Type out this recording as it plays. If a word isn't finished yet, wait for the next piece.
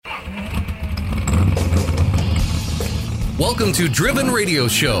Welcome to Driven Radio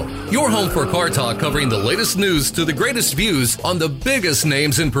Show, your home for car talk covering the latest news to the greatest views on the biggest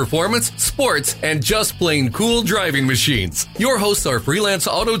names in performance, sports, and just plain cool driving machines. Your hosts are freelance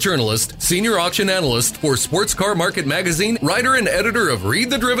auto journalist, senior auction analyst for Sports Car Market Magazine, writer and editor of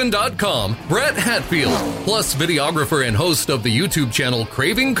ReadTheDriven.com, Brett Hatfield, plus videographer and host of the YouTube channel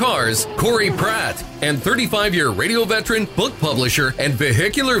Craving Cars, Corey Pratt, and 35-year radio veteran, book publisher, and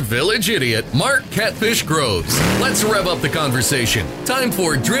vehicular village idiot, Mark Catfish Groves. Let's rev up the conversation. Time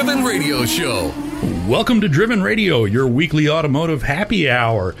for Driven Radio Show. Welcome to Driven Radio, your weekly automotive happy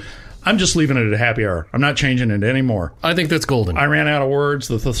hour. I'm just leaving it at a happy hour. I'm not changing it anymore. I think that's golden. I ran out of words.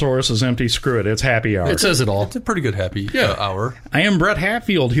 The thesaurus is empty. Screw it. It's happy hour. It says it all. It's a pretty good happy hour. I am Brett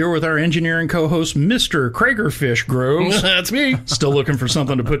Hatfield here with our engineering co-host, Mr. Kragerfish Groves. That's me. Still looking for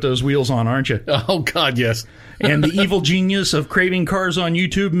something to put those wheels on, aren't you? Oh, God, yes. And the evil genius of Craving Cars on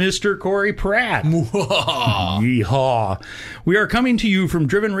YouTube, Mr. Corey Pratt. Yeehaw. We are coming to you from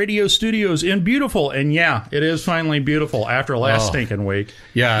Driven Radio Studios in beautiful, and yeah, it is finally beautiful after last stinking week.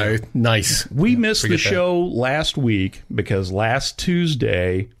 Yeah, nice. We missed the show last week because last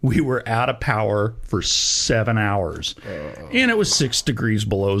Tuesday we were out of power for 7 hours. And it was 6 degrees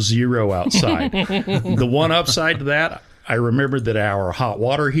below zero outside. The one upside to that, I remembered that our hot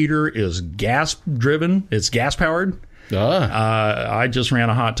water heater is gas-driven. It's gas-powered. I just ran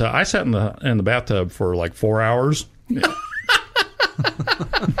a hot tub. I sat in the bathtub for like 4 hours.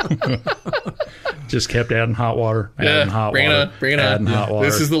 Just kept adding hot water, adding hot water. Bring it on. Hot water.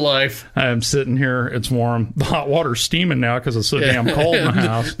 This is the life. I'm sitting here. It's warm. The hot water's steaming now because it's so damn cold in the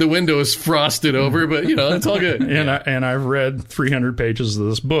house. The window is frosted over, but, you know, it's all good. And I've read 300 pages of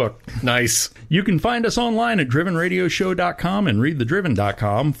this book. Nice. You can find us online at drivenradioshow.com and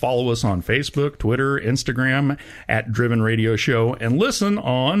readthedriven.com. Follow us on Facebook, Twitter, Instagram at Driven Radio Show, and listen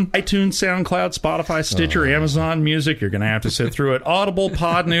on iTunes, SoundCloud, Spotify, Stitcher, Amazon Music. You're going to have to sit through it. Audible,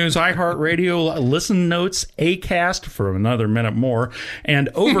 Pod News, iHeartRadio, Listen Notes, Acast for another minute more, and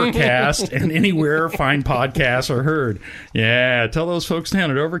Overcast, and anywhere fine podcasts are heard. Yeah, tell those folks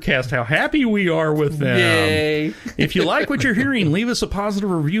down at Overcast how happy we are with them. Yay. If you like what you're hearing, leave us a positive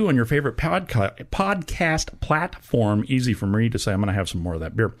review on your favorite podcast platform. Easy for me to say. I'm going to have some more of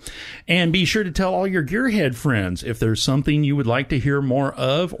that beer. And be sure to tell all your gearhead friends if there's something you would like to hear more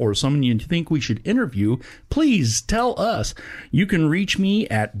of or someone you think we should interview, please tell us. You can reach me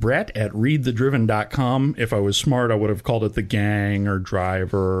at Brett@readthedriven.com. If I was smart, I would have called it The Gang or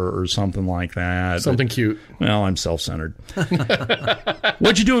Driver or something like that. Something cute. Well, I'm self-centered.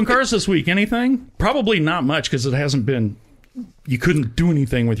 What'd you do in cars this week? Anything? Probably not much because it hasn't been... You couldn't do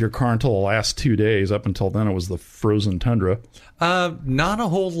anything with your car until the last 2 days. Up until then, it was the frozen tundra. Not a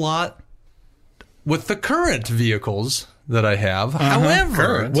whole lot with the current vehicles that I have.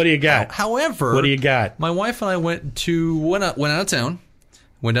 However, what do you got? What do you got? My wife and I went out of town.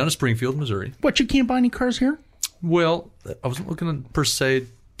 Went down to Springfield, Missouri. What, you can't buy any cars here? Well, I wasn't looking per se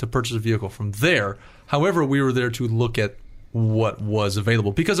to purchase a vehicle from there. However, we were there to look at what was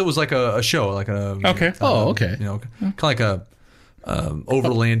available because it was like a show, like a okay. You know, kind of like a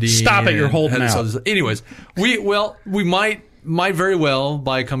overlanding. Stop it! You're holding out. Anyways, we might very well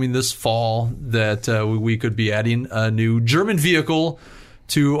by coming this fall that we could be adding a new German vehicle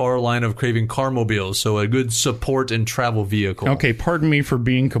to our line of Craving Carmobiles, so a good support and travel vehicle. Okay, pardon me for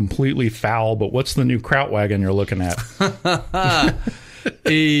being completely foul, but what's the new Krautwagen you're looking at?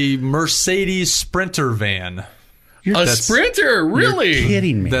 A Mercedes Sprinter van. A Sprinter? Really? You're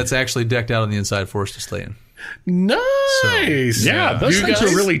kidding me. That's actually decked out on the inside for us to stay in. Nice. Yeah, those things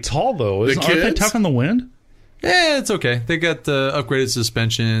are really tall, though. Aren't they tough in the wind? Yeah, it's okay. They got upgraded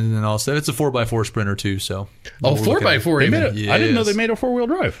suspension and all stuff. It's a 4x4 Sprinter too, so. 4x4 even? I didn't know they made a 4-wheel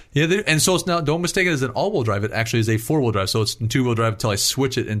drive. Yeah, and so it's now, don't mistake it as an all-wheel drive. It actually is a 4-wheel drive, so it's 2-wheel drive until I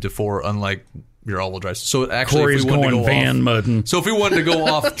switch it into 4, unlike your all-wheel drive. So it actually, Corey's if we wanted going to go van mudding. So if we wanted to go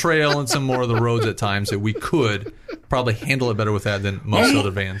off trail and some more of the roads at times, that we could probably handle it better with that than most other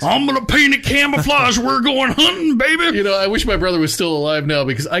vans. I'm going to paint it camouflage. We're going hunting, baby. You know, I wish my brother was still alive now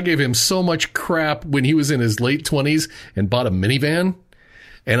because I gave him so much crap when he was in his late 20s and bought a minivan.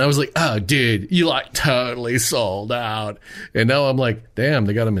 And I was like, oh, dude, you like totally sold out. And now I'm like, damn,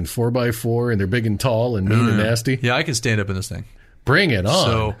 they got them in 4x4 and they're big and tall and mean and nasty. Yeah, I can stand up in this thing. Bring it on.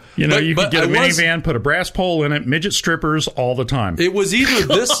 So You know, but- you but could get a I was- minivan, put a brass pole in it, midget strippers all the time. It was either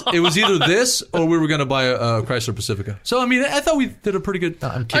this. It was either this, or we were going to buy a Chrysler Pacifica. So I mean, I thought we did a pretty good.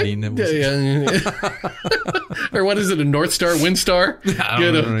 I'm kidding. It was- Or what is it, a North Star, Windstar? I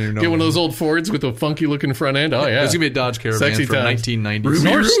don't even know. Get one of those old Fords with a funky looking front end. Oh, yeah. It's gonna be a Dodge Caravan Sexy from times. 1990s.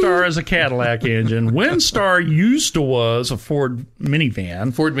 North Star is a Cadillac engine. Windstar used to was a Ford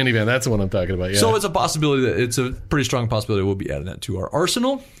minivan. Ford minivan, that's the one I'm talking about, yeah. So it's a possibility that it's a pretty strong possibility we'll be adding that to our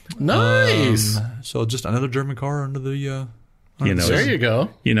arsenal. nice. So just another German car under the. You know, There you go.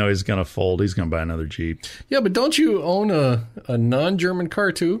 you know he's going to fold. He's going to buy another Jeep. Yeah, but don't you own a non-German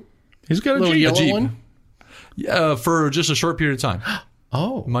car, too? He's got a Little Jeep. yellow one? Yeah, for just a short period of time.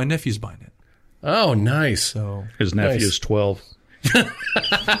 Oh. My nephew's buying it. Oh, nice. So His nephew Nice. is 12.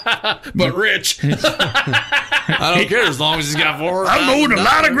 But rich. I don't care as long as he's got $400. I mowed a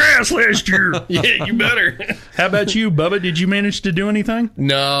lot of grass last year. Yeah, you better. How about you, Bubba? Did you manage to do anything?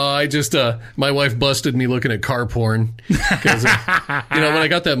 No, I just, my wife busted me looking at car porn. Because, when I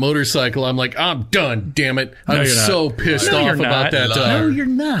got that motorcycle, I'm like, I'm done, damn it. I'm you're not. so pissed No, off you're about not. that. No, you're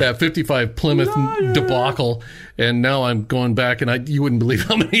not. That 55 Plymouth debacle. And now I'm going back, and you wouldn't believe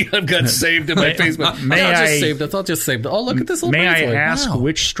how many I've got saved in my Facebook. I'll just save it. Oh, look at this little May I bracelet. ask Wow.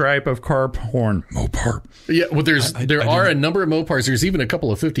 which stripe of car porn? Mopar. Yeah, well, there are didn't- a number of Mopars. There's even a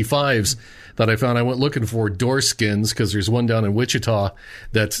couple of 55s that I found. I went looking for door skins because there's one down in Wichita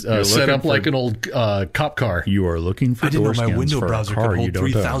that's set looking up for- like an old cop car. You are looking for I didn't door know my skins window for a browser car could you hold don't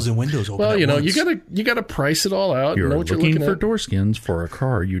own. 3,000 windows open. Well, at you once. gotta price it all out. You know are what you're looking looking for at. door skins for a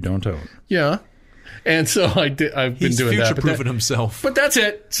car you don't own. Yeah, and so I've been He's doing that. future-proofing himself. But that's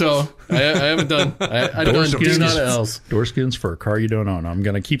it. So I haven't done. I've done not else. Door skins for a car you don't own. I'm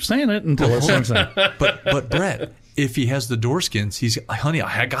going to keep saying it until it sinks in. But Brett, if he has the door skins, he's honey,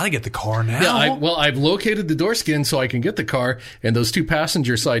 I got to get the car now. Yeah, I've located the door skin so I can get the car, and those two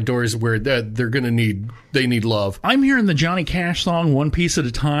passenger side doors where they're gonna need love. I'm hearing the Johnny Cash song One Piece at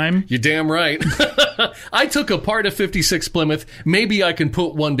a Time. You're damn right. I took apart a 56 Plymouth. Maybe I can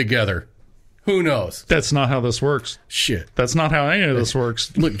put one together. Who knows? That's not how this works. Shit. That's not how any of this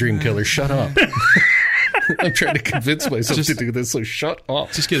works. Look, Dream Killer, shut up. I'm trying to convince myself to do this, so shut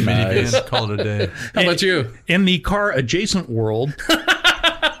up. Just get a minivan, call it a day. How about you? In the car adjacent world,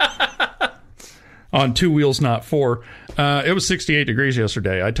 on two wheels, not four, it was 68 degrees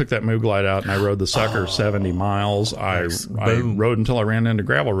yesterday. I took that Moog Glide out and I rode the sucker 70 miles. I rode until I ran into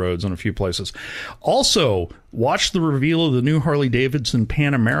gravel roads in a few places. Also, watched the reveal of the new Harley Davidson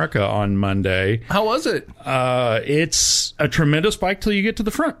Pan America on Monday. How was it? It's a tremendous bike till you get to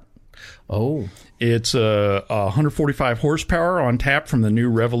the front. Oh. It's 145 horsepower on tap from the new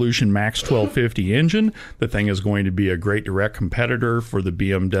Revolution Max 1250 engine. The thing is going to be a great direct competitor for the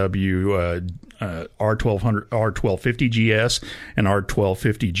BMW R1250 GS and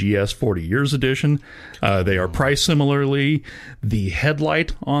R1250 GS 40 years edition. They are priced similarly. The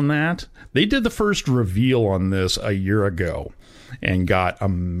headlight on that, they did the first reveal on this a year ago and got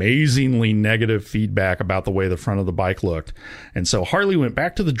amazingly negative feedback about the way the front of the bike looked. And so Harley went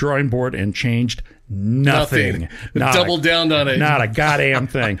back to the drawing board and changed nothing. Doubled down on it. Not a goddamn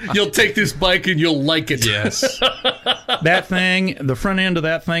thing. You'll take this bike and you'll like it. Yes. That thing, the front end of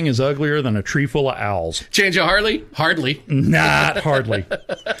that thing is uglier than a tree full of owls. Change a Harley? Hardly. Not hardly.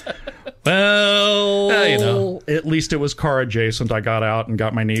 Well, you know. at least it was car adjacent. I got out and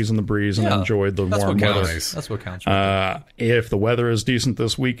got my knees in the breeze and enjoyed the That's warm what weather. counts. That's what counts. Right If the weather is decent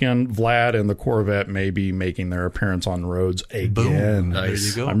this weekend, Vlad and the Corvette may be making their appearance on the roads again. Boom. Nice. There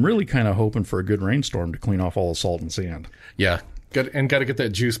you go. I'm really kind of hoping for a good rainstorm to clean off all the salt and sand. Yeah. Got to get that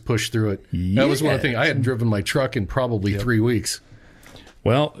juice pushed through it. That was one of the things. I hadn't driven my truck in probably 3 weeks.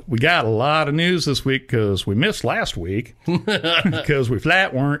 Well, we got a lot of news this week because we missed last week because we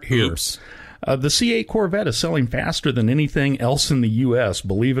flat weren't here. Oops. The C8 Corvette is selling faster than anything else in the U.S.,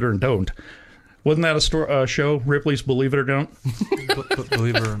 believe it or don't. Wasn't that a show, Ripley's Believe It or Don't? but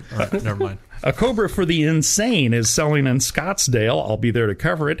believe it or never mind. A Cobra for the Insane is selling in Scottsdale. I'll be there to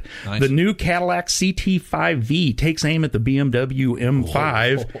cover it. Nice. The new Cadillac CT5V takes aim at the BMW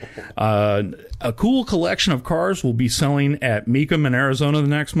M5. A cool collection of cars will be selling at Mecum in Arizona the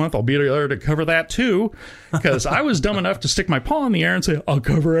next month. I'll be there to cover that too, because I was dumb enough to stick my paw in the air and say, I'll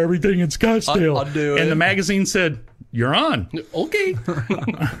cover everything in Scottsdale. I'll do it. And the magazine said, you're on. Okay.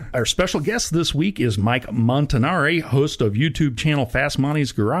 Our special guest this week is Mike Montanari, host of YouTube channel Fast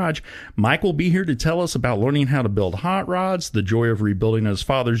Monty's Garage. Mike will be here to tell us about learning how to build hot rods, the joy of rebuilding his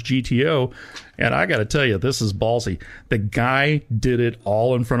father's GTO, and I got to tell you, this is ballsy. The guy did it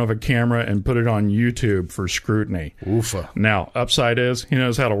all in front of a camera and put it on YouTube for scrutiny. Oofa. Now, upside is he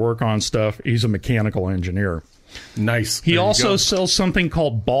knows how to work on stuff. He's a mechanical engineer. Nice. He There you also go. sells something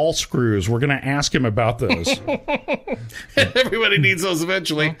called ball screws. We're going to ask him about those. Everybody needs those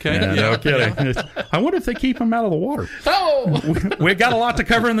eventually. Okay. Yeah, no kidding. I wonder if they keep them out of the water. Oh! We've got a lot to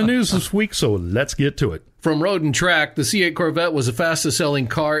cover in the news this week, so let's get to it. From Road and Track, the C8 Corvette was the fastest selling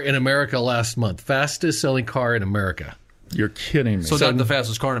car in America last month. Fastest selling car in America. You're kidding me. So not the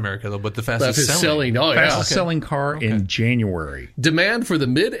fastest car in America, though, but the fastest Fastest selling. Oh, yeah. Fastest selling car in January. Demand for the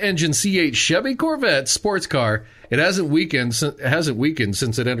mid-engine C8 Chevy Corvette sports car, it hasn't weakened since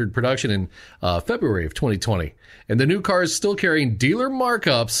it entered production in February of 2020. And the new car is still carrying dealer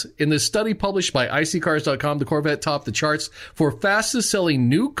markups. In the study published by iSeeCars.com, the Corvette topped the charts for fastest selling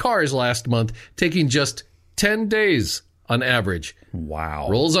new cars last month, taking just 10 days on average. Wow.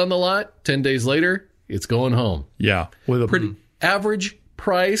 Rolls on the lot, 10 days later, it's going home. Yeah. With a Pretty average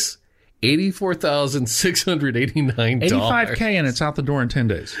price, $84,689. $85K and it's out the door in 10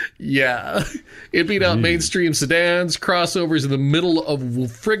 days. Yeah. It beat out mainstream sedans, crossovers in the middle of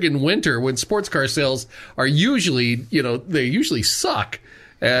friggin' winter when sports car sales are usually, they usually suck.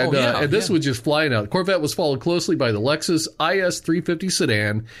 And, and this was just flying out. Corvette was followed closely by the Lexus IS 350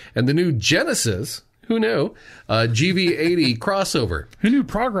 sedan and the new Genesis, who knew, GV80 crossover. Who knew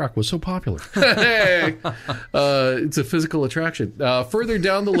prog rock was so popular? Hey, it's a physical attraction. Further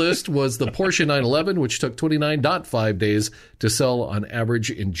down the list was the Porsche 911, which took 29.5 days to sell on average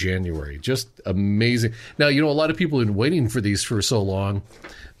in January. Just amazing. Now, a lot of people have been waiting for these for so long.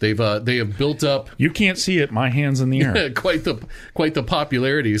 They have built up You can't see it. My hand's in the air. quite the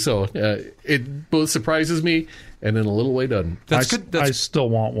popularity. So it both surprises me and in a little way doesn't. That's good. I still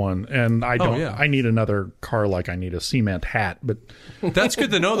want one, and I don't. yeah. I need another car like I need a cement hat, but That's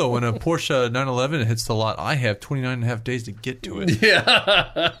good to know, though. When a Porsche 911 hits the lot, I have 29 and a half days to get to it.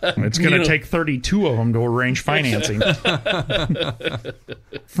 it's going to take 32 of them to arrange financing.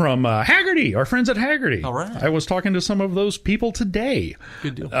 From Haggerty, our friends at Haggerty. All right. I was talking to some of those people today.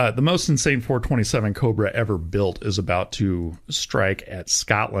 Good deal. The most insane 427 Cobra ever built is about to strike at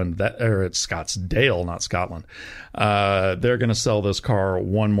Scotland, or at Scottsdale, not Scotland. They're going to sell this car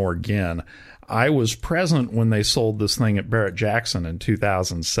one more again. I was present when they sold this thing at Barrett-Jackson in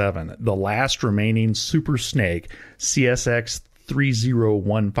 2007. The last remaining Super Snake CSX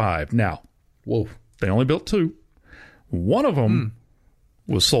 3015. Now, Whoa. they only built two. One of them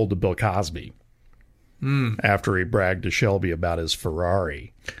was sold to Bill Cosby after he bragged to Shelby about his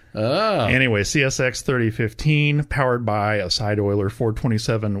Ferrari. Anyway, CSX 3015, powered by a side oiler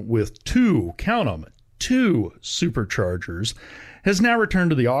 427 with two, count them, two superchargers, has now returned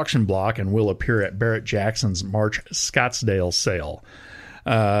to the auction block and will appear at Barrett-Jackson's March Scottsdale sale.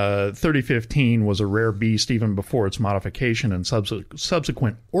 3015 was a rare beast even before its modification and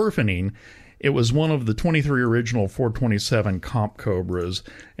subsequent orphaning. It was one of the 23 original 427 Comp Cobras,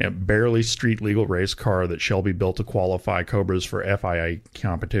 a barely street-legal race car that Shelby built to qualify Cobras for FIA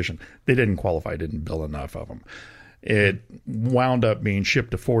competition. They didn't qualify, didn't build enough of them. It wound up being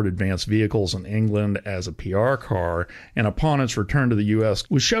shipped to Ford Advanced Vehicles in England as a PR car, and upon its return to the U.S.,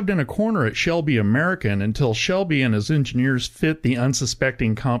 was shoved in a corner at Shelby American until Shelby and his engineers fit the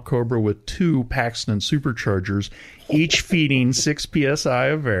unsuspecting Comp Cobra with two Paxton superchargers, each feeding 6 psi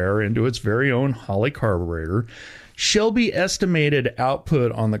of air into its very own Holley carburetor. Shelby estimated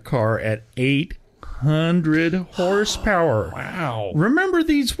output on the car at 800 horsepower. Wow. Remember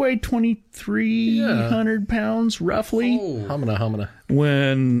these weigh 2,300 pounds roughly? Humana.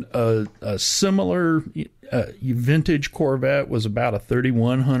 When a similar vintage Corvette was about a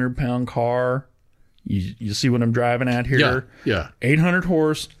 3,100 pound car. You see what I'm driving at here? Yeah. 800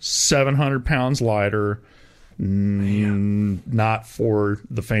 horse, 700 pounds lighter. Not for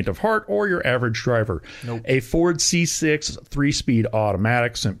the faint of heart or your average driver. Nope. A Ford C6 3-speed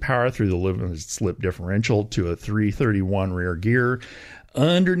automatic sent power through the limited slip differential to a 331 rear gear.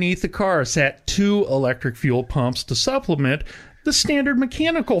 Underneath the car sat two electric fuel pumps to supplement the standard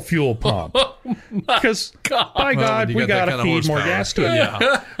mechanical fuel pump. Because, by God, you we got that got to kind of feed more horsepower. gas to it.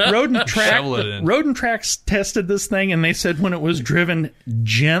 Yeah. Road and Shovel it in. Tracks tested this thing, and they said when it was driven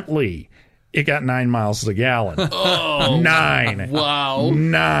gently, it got 9 miles to the gallon. Oh, 9. wow.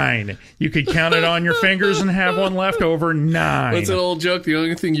 9. You could count it on your fingers and have one left over. 9. What's that old joke? The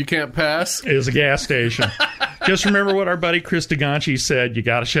only thing you can't pass? Is a gas station. Just remember what our buddy Chris DeGanchi said. You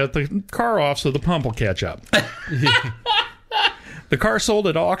got to shut the car off so the pump will catch up. The car sold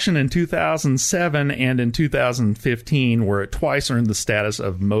at auction in 2007 and in 2015, where it twice earned the status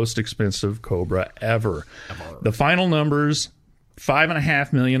of most expensive Cobra ever. The final numbers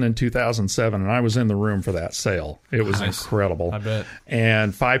 $5.5 million in 2007, and I was in the room for that sale. It was incredible. I bet.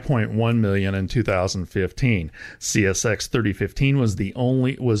 And $5.1 million in 2015. CSX 3015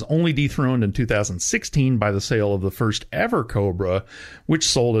 was only dethroned in 2016 by the sale of the first ever Cobra, which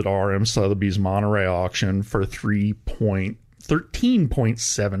sold at RM Sotheby's Monterey auction for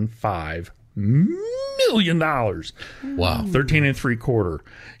 $13.75 million. Wow. 13 3/4.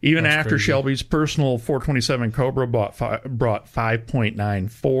 Even That's after crazy. Shelby's personal 427 Cobra brought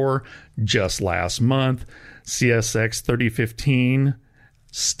 5.94 just last month, CSX 3015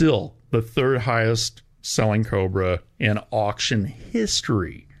 still the third highest selling Cobra in auction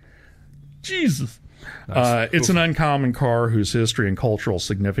history. Jesus. It's an uncommon car whose history and cultural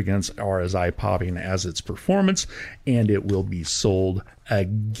significance are as eye-popping as its performance, and it will be sold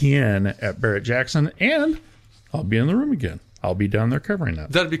again at Barrett Jackson, and I'll be in the room again. I'll be down there covering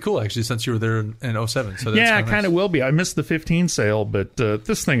that. That'd be cool, actually, since you were there in 07. So that's Yeah, it kinda kind of nice. will be. I missed the 15 sale, but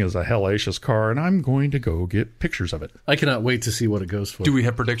this thing is a hellacious car, and I'm going to go get pictures of it. I cannot wait to see what it goes for. Do we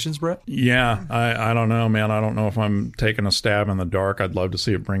have predictions, Brett? Yeah, I don't know, man. I don't know if I'm taking a stab in the dark. I'd love to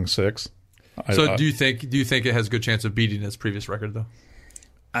see it bring 6. So do you think it has a good chance of beating its previous record, though?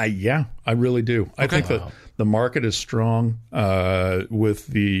 Yeah, I really do. I think that the market is strong with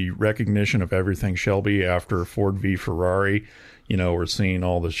the recognition of everything Shelby after Ford v Ferrari. You know, we're seeing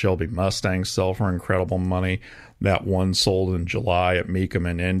all the Shelby Mustangs sell for incredible money. That one sold in July at Mecum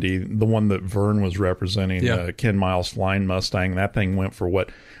and Indy. The one that Vern was representing, Ken Miles Flying Mustang, that thing went for what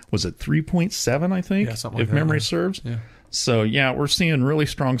was it, 3.7, I think, Yeah, something like if that, memory yeah. serves. Yeah. So yeah, we're seeing really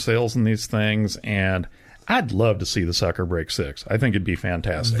strong sales in these things, and I'd love to see the sucker break 6. I think it'd be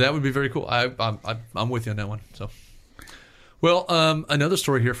fantastic. That would be very cool. I'm with you on that one. So, well, another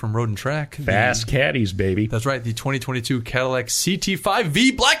story here from Road and Track. Fast caddies, baby. That's right. The 2022 Cadillac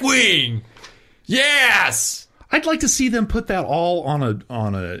CT5V Blackwing. Yes. I'd like to see them put that all on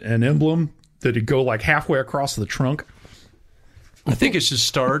an emblem that'd go like halfway across the trunk. I think it should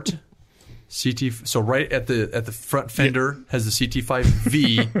start CT. So right at the front fender has the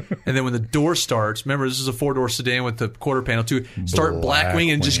CT5V, and then when the door starts, remember this is a 4-door sedan with the quarter panel too. Start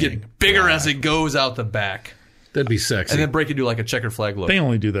Blackwing and just get bigger as it goes out the back, That'd be sexy. and then break into like a checkered flag look. They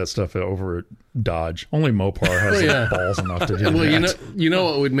only do that stuff over at Dodge. Only Mopar has yeah. balls enough to do well, that. you know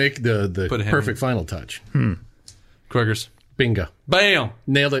what would make the Put a hand perfect final touch? Quackers. Bingo. Bam.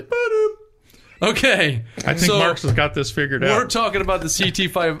 Nailed it. Okay. I think Marks has got this figured We're out. talking about the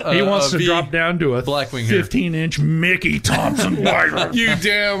CT5. He wants to V. drop down to a Blackwing here. 15-inch Mickey Thompson wire. You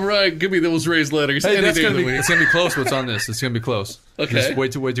damn right. Give me those raised letters. Hey, any that's day of gonna the be, week. it's gonna be close. What's on this? It's gonna be close. Okay. Just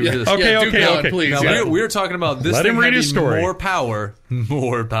wait till we hear this. Okay, Yeah, okay, Duke Brown, okay. please. Now, Yeah. we're talking about this Let thing him read his having story. more power than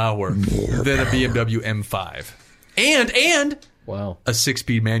a BMW M5, and Wow. a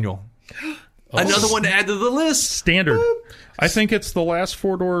 6-speed manual. Another one to add to the list. Standard. I think it's the last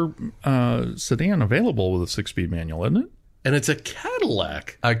 4-door sedan available with a 6-speed manual, isn't it? And it's a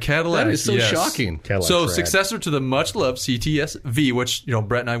Cadillac. A Cadillac. That is so yes. shocking. Cadillac's So rad. successor to the much loved CTS V, which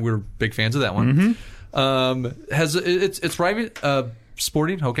Brett and I were big fans of that one. Has it's private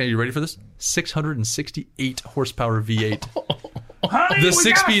sporting. Okay, you ready for this? 668 horsepower V8. Honey, The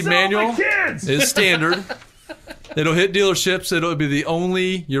 6-speed manual is standard. It'll hit dealerships. It'll be the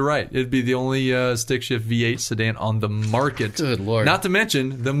only. You're right. It'd be the only stick shift V8 sedan on the market. Good Lord. Not to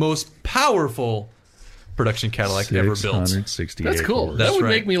mention the most powerful production Cadillac ever built. 668 That's cool. horse. That would right.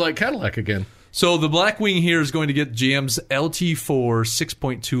 make me like Cadillac again. So the Blackwing here is going to get GM's LT4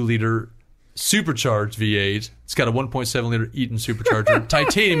 6.2 liter supercharged V8. It's got a 1.7 liter Eaton supercharger,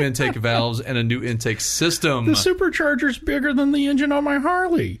 titanium intake valves, and a new intake system. The supercharger's bigger than the engine on my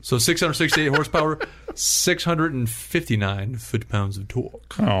Harley. So 668 horsepower, 659 foot-pounds of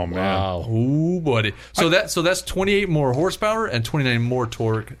torque. Oh, man. Wow. Ooh, buddy. So that's 28 more horsepower and 29 more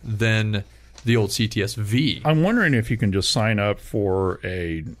torque than the old CTS V. I'm wondering if you can just sign up for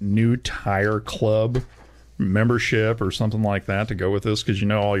a new tire club membership or something like that to go with this, because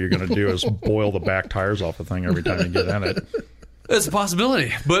all you're going to do is boil the back tires off the thing every time you get in it. It's a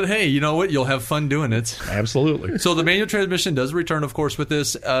possibility. But hey, you know what? You'll have fun doing it. Absolutely. So the manual transmission does return, of course, with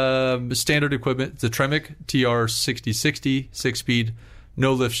this standard equipment. The Tremec TR6060, 6-speed,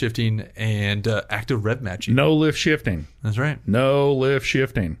 no lift shifting, and active rev matching. No lift shifting. That's right. No lift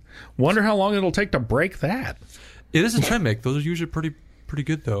shifting. Wonder how long it'll take to break that. It is a Tremec. Those are usually pretty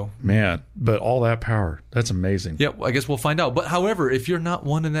good, though. Man, but all that power. That's amazing. Yeah, I guess we'll find out. But however, if you're not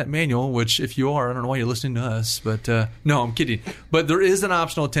one in that manual, which if you are, I don't know why you're listening to us, but no, I'm kidding. But there is an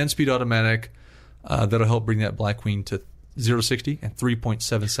optional 10-speed automatic that'll help bring that Blackwing to 0 to 60 in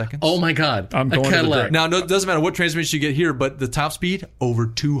 3.7 seconds. Oh my God! I'm going to the Cadillac. drag. Now, it doesn't matter what transmission you get here, but the top speed, over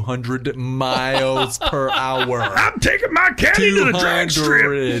 200 miles per hour. I'm taking my caddy to the drag strip.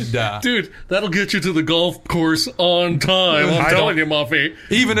 200. Dude, that'll get you to the golf course on time. I'm I telling don't- you, Muffy.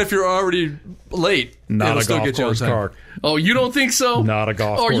 Even if you're already late, Not it'll a still golf get you on course time. car. Oh, you don't think so? Not a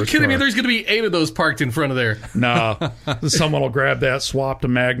golf Oh, are you course kidding me? car. There's going to be 8 of those parked in front of there. Nah, someone will grab that, swap to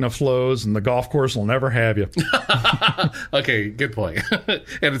Magna Flows, and the golf course will never have you. Okay, good point.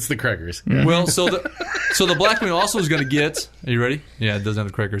 And it's the Craigers. Well, so the Blackwing also is going to get. Are you ready? Yeah, it doesn't have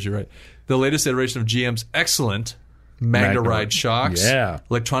the crackers. You're right. The latest iteration of GM's excellent Magna Ride shocks. Yeah.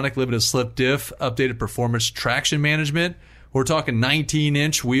 Electronic limited slip diff, updated performance traction management. We're talking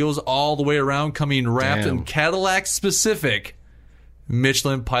 19-inch wheels all the way around, coming wrapped in Cadillac specific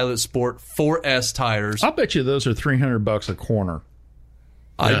Michelin Pilot Sport 4S tires. I'll bet you those are $300 a corner.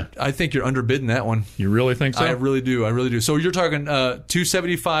 Yeah. I think you're underbidding that one. You really think so? I really do. So you're talking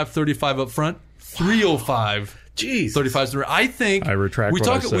 275, 35 up front, 305. Jeez. 35. I think I retract we what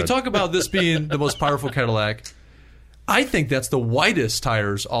I talk. said. We talk about this being the most powerful Cadillac. I think that's the widest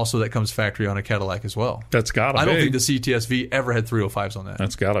tires also that comes factory on a Cadillac as well. That's got to be. I don't think the CTS-V ever had 305s on that.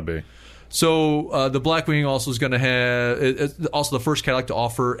 That's got to be. So the Blackwing also is going to have it's also the first Cadillac to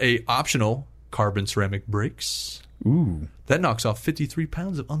offer a optional carbon ceramic brakes. Ooh. That knocks off 53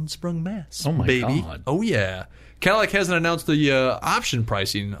 pounds of unsprung mass. Oh, my baby. God. Oh, yeah. Cadillac hasn't announced the option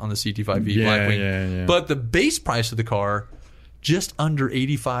pricing on the CT5V Yeah, Blackwing. yeah. But the base price of the car, just under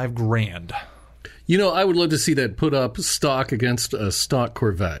 $85,000. You know, I would love to see that put up stock against a stock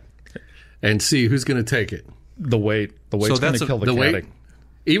Corvette and see who's going to take it. The weight. The weight's going that's to kill the The caddy. weight,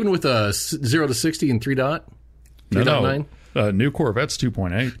 even with a 0 to 60 and 3 dot? 3.9? No. New Corvette's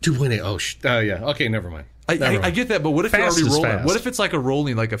 2.8. 2.8. Oh, yeah. Okay, never mind. I get that, but what if Fast you're is already rolling? fast. What if it's like a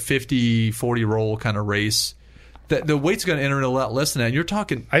rolling, like a 50-40 roll kind of race? The weight's going to enter in a lot less than that. You're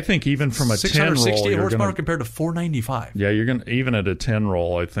talking I think even from a 10 roll, 660 you're horsepower going to. compared to 495. Yeah, you're going to even at a 10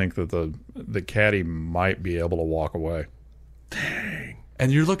 roll. I think that the caddy might be able to walk away.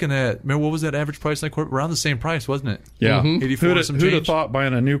 And you're looking at, man, what was that average price? Like around the same price, wasn't it? Yeah, 84 who'd and some have change. thought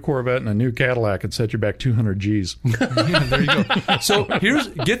buying a new Corvette and a new Cadillac would set you back 200 G's? Yeah, there you go. So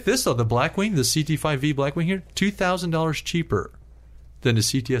get this though, the Blackwing, the CT5V Blackwing here, $2,000 cheaper than the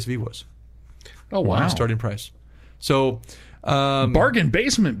CTS-V was. Oh, wow. Starting price. So Bargain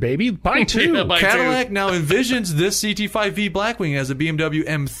basement, baby. Buy two. Yeah, buy Cadillac now envisions this CT5V Blackwing as a BMW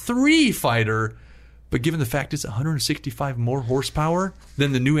M3 fighter, but given the fact it's 165 more horsepower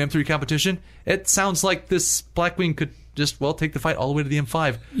than the new M3 competition, it sounds like this Blackwing could just, take the fight all the way to the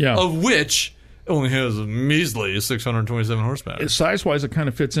M5, Yeah. of which only has a measly 627 horsepower. Size-wise, it kind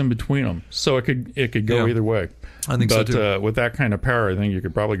of fits in between them, so it could go Yeah. either way. I think so, but too. with that kind of power, I think you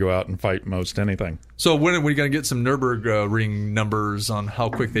could probably go out and fight most anything. So when are we going to get some Nürburgring numbers on how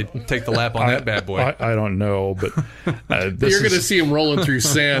quick they take the lap on that bad boy? I don't know, but this You're going to is- see him rolling through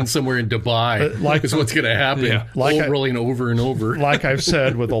sand somewhere in Dubai. like- is what's going to happen. Yeah. Rolling over and over. like I've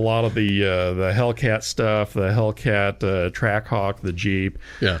said with a lot of the Hellcat stuff, the Hellcat Trackhawk, the Jeep,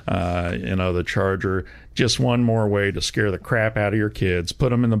 the Charger. Just one more way to scare the crap out of your kids. Put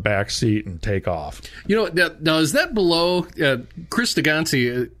them in the back seat and take off. You know, now is that below? Chris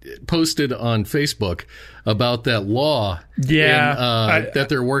Degansi posted on Facebook about that law. Yeah, that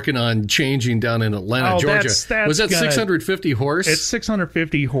they're working on changing down in Atlanta, Oh, Georgia. that's Was that gonna- 650 horse? It's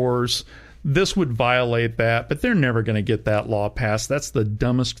 650 horse. This would violate that, but they're never going to get that law passed. That's the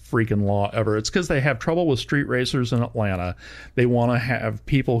dumbest freaking law ever. It's because they have trouble with street racers in Atlanta. They want to have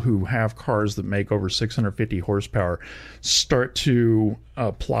people who have cars that make over 650 horsepower start to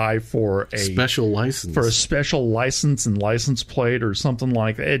apply for a special license and license plate or something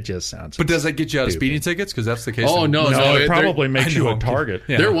like that. It just sounds. But does that get you out of speeding tickets? Because that's the case. Oh, no, no, it it- probably makes I you know, a target.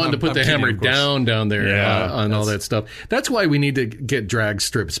 Yeah, They're wanting to put I'm the kidding, hammer of course. down there Yeah, on all that stuff. That's why we need to get drag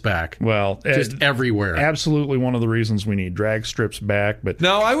strips back. Well, Just everywhere. Absolutely one of the reasons we need drag strips back. But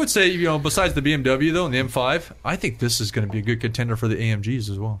Now, I would say, besides the BMW, though, and the M5, I think this is going to be a good contender for the AMGs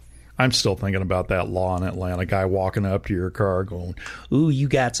as well. I'm still thinking about that law in Atlanta. Guy walking up to your car going, "Ooh, you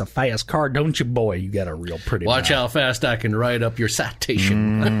got a fast car, don't you, boy? You got a real pretty Watch mouth." how fast I can ride up your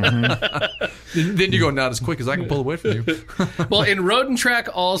citation. Then you go, not as quick as I can pull away from you. Well, in Road and Track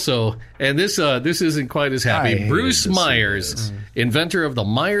also, and this isn't quite as happy. I hated Bruce to see Myers, inventor of the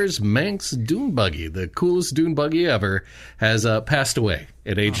Myers Manx Dune Buggy, the coolest dune buggy ever, has passed away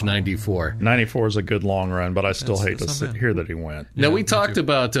at age 94. 94 is a good long run, but I still hate that's to not bad. hear that he went. Now, we talked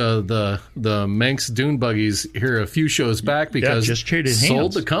about the Manx Dune Buggies here a few shows back because just traded sold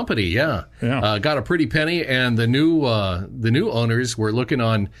hands. the company, Yeah. got a pretty penny, and the new owners were looking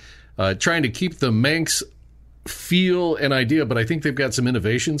on trying to keep the Manx feel and idea, but I think they've got some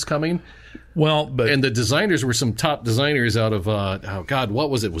innovations coming. Well, but And the designers were some top designers out of, what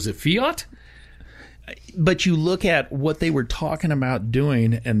was it? Was it Fiat? But you look at what they were talking about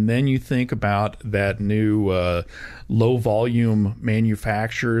doing, and then you think about that new Low Volume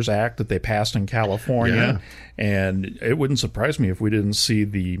Manufacturers Act that they passed in California. And it wouldn't surprise me if we didn't see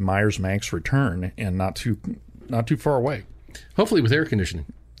the Myers-Manx return, and not too far away. Hopefully with air conditioning.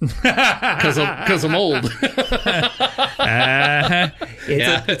 Because I'm old.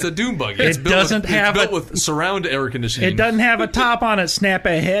 It's a dune buggy. It's built with surround air conditioning. It doesn't have a top on it, snap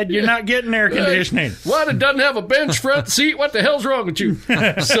ahead. You're not getting air conditioning. What? It doesn't have a bench front seat? What the hell's wrong with you?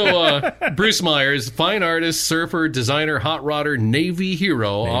 So, Bruce Myers, fine artist, surfer, designer, hot rodder, Navy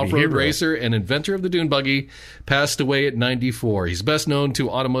hero, off-road racer, and inventor of the dune buggy, passed away at 94. He's best known to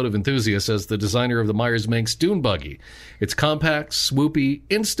automotive enthusiasts as the designer of the Myers-Manx dune buggy. It's compact, swoopy,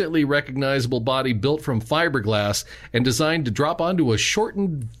 instantly recognizable body built from fiberglass and designed to drop onto a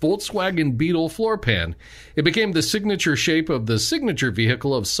shortened Volkswagen Beetle floor pan. It became the signature shape of the signature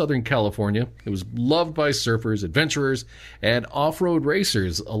vehicle of Southern California. It was loved by surfers, adventurers, and off-road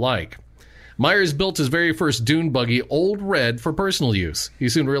racers alike. Myers built his very first dune buggy, Old Red, for personal use. He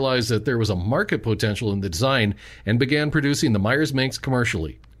soon realized that there was a market potential in the design and began producing the Myers-Manx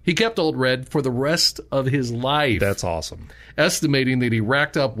commercially. He kept Old Red for the rest of his life. That's awesome. Estimating that he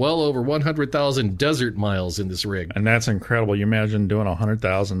racked up well over 100,000 desert miles in this rig. And that's incredible. You imagine doing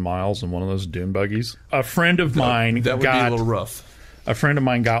 100,000 miles in one of those dune buggies? A friend of mine That would be a little rough. A friend of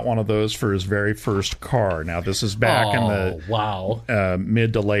mine got one of those for his very first car. Now, this is back in the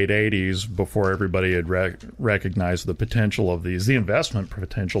mid to late 80s, before everybody had recognized the potential of these, the investment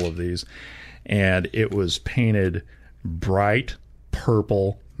potential of these. And it was painted bright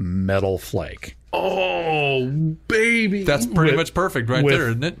purple metal flake. Oh, baby. That's pretty much perfect there,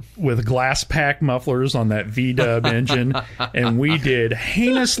 isn't it? With glass pack mufflers on that V-dub engine. And we did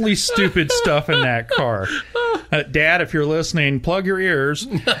heinously stupid stuff in that car. Dad, if you're listening, plug your ears.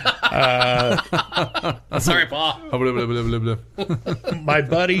 Sorry, Pa. My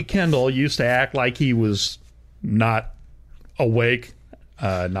buddy Kendall used to act like he was not awake,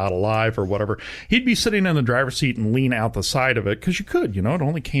 not alive or whatever. He'd be sitting in the driver's seat and lean out the side of it, because you could, it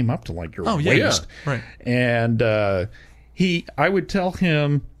only came up to like your waist. Yeah. Right. And I would tell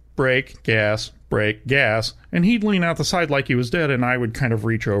him, brake, gas, and he'd lean out the side like he was dead, and I would kind of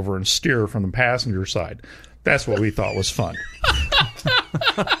reach over and steer from the passenger side. That's what we thought was fun.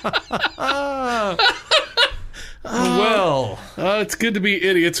 It's good to be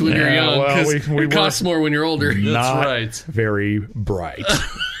idiots when you're young, because it costs more when you're older. Not right. Very bright.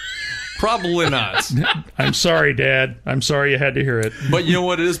 Probably not. I'm sorry, Dad. I'm sorry you had to hear it. But you know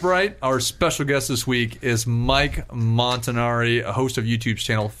what is bright? Our special guest this week is Mike Montanari, a host of YouTube's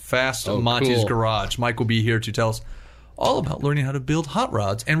channel Fast Monty's Garage. Mike will be here to tell us all about learning how to build hot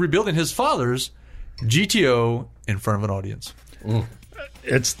rods and rebuilding his father's GTO in front of an audience.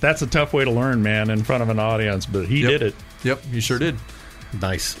 That's a tough way to learn, man, in front of an audience, but he did it. Yep, he sure did.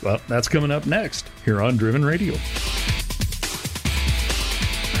 Nice. Well, that's coming up next here on Driven Radio.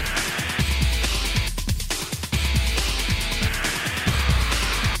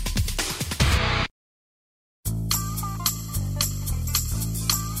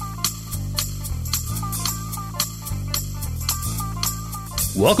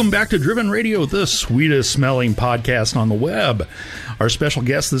 Welcome back to Driven Radio, the sweetest smelling podcast on the web. Our special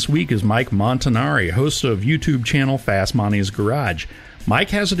guest this week is Mike Montanari, host of YouTube channel Fast Monty's Garage.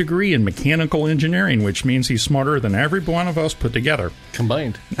 Mike has a degree in mechanical engineering, which means he's smarter than every one of us put together.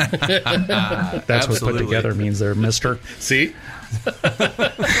 Combined. That's what put together means there, mister. See?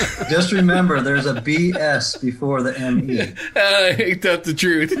 Just remember, there's a BS before the ME. Ain't that the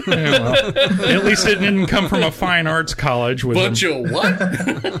truth? Yeah, well, at least it didn't come from a fine arts college. With Bunch of what?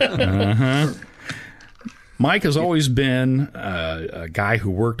 Mike has always been a guy who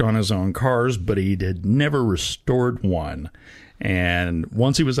worked on his own cars, but he had never restored one. And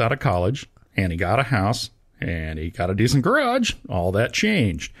once he was out of college, and he got a house, and he got a decent garage, all that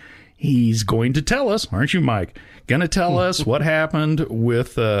changed. He's going to tell us, aren't you, Mike? Going to tell us what happened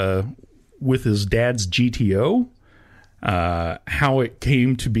with his dad's GTO, how it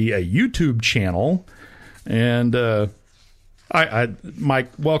came to be a YouTube channel, and Mike,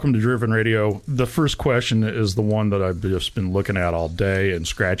 welcome to Driven Radio. The first question is the one that I've just been looking at all day and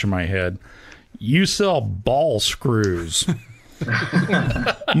scratching my head. You sell ball screws.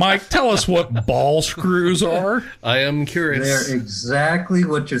 Mike, tell us what ball screws are. I am curious. They're exactly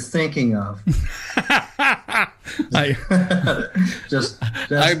what you're thinking of. I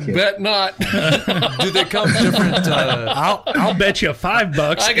I kidding. bet not. Do they come different? I'll bet you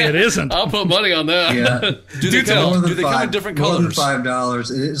 $5 it isn't. I'll put money on that. Yeah. Do they tell. come? Do they come in different more colors? than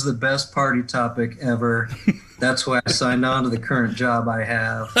 $5. It is the best party topic ever. That's why I signed on to the current job I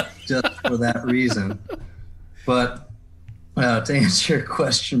have, just for that reason. But to answer your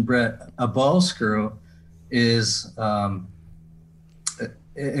question, Brett, a ball screw is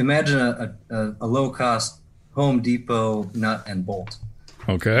imagine a low-cost Home Depot nut and bolt.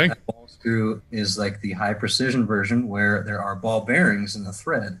 Okay. That ball screw is like the high-precision version where there are ball bearings in the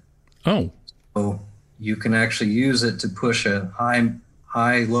thread. Oh, So you can actually use it to push a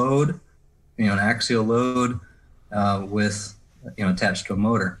high load, an axial load with attached to a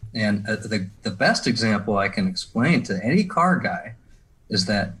motor. And the best example I can explain to any car guy is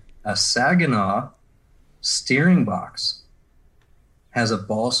that a Saginaw steering box has a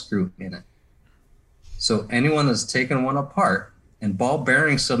ball screw in it. So anyone that's taken one apart and ball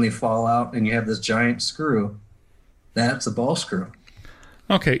bearings suddenly fall out and you have this giant screw, that's a ball screw.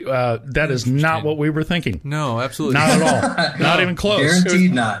 okay. That is not what we were thinking. No, absolutely Not at all. Not even close.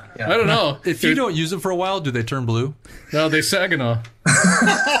 Guaranteed not. I Yeah. don't know. If you don't use it for a while, do they turn blue? No, they Saginaw.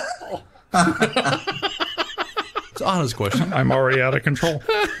 It's an honest question. I'm already out of control.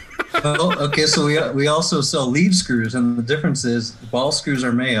 Well, okay, so we also sell lead screws, and the difference is ball screws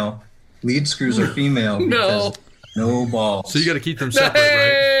are male, lead screws are female because no balls. So you got to keep them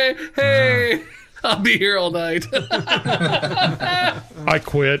separate, right? Hey, I'll be here all night. I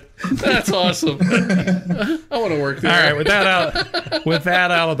quit. That's awesome. I want to work there. All right, with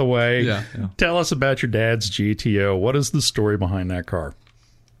that out of the way, Yeah. tell us about your dad's GTO. What is the story behind that car?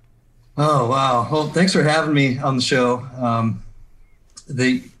 Oh wow! Well, thanks for having me on the show.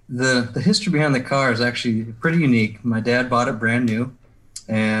 The history behind the car is actually pretty unique. My dad bought it brand new,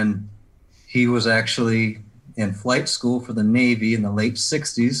 and he was actually in flight school for the Navy in the late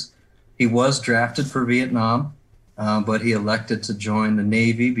 '60s. He was drafted for Vietnam, but he elected to join the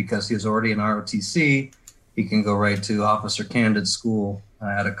Navy because he was already in ROTC. He can go right to officer candidate school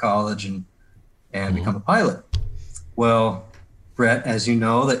at a college and become a pilot. Well, Brett, as you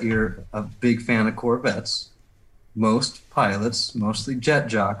know that you're a big fan of Corvettes, most pilots, mostly jet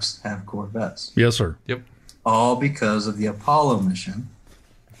jocks, have Corvettes. Yes, sir. Yep. All because of the Apollo mission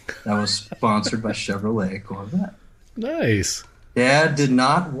that was sponsored by Chevrolet Corvette. Nice. Dad did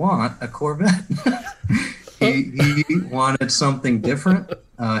not want a Corvette. he wanted something different.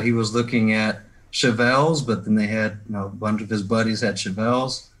 He was looking at Chevelles, but then they had, a bunch of his buddies had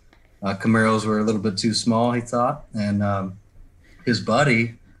Chevelles. Camaros were a little bit too small, he thought. And his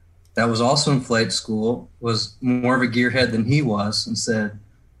buddy, that was also in flight school, was more of a gearhead than he was, and said,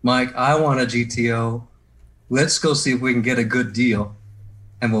 Mike, I want a GTO. Let's go see if we can get a good deal,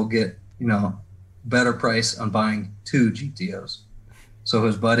 and we'll get, better price on buying 2 GTOs. So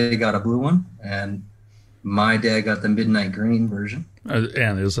his buddy got a blue one, and my dad got the midnight green version.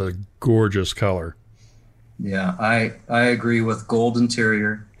 And is a gorgeous color. Yeah, I agree with gold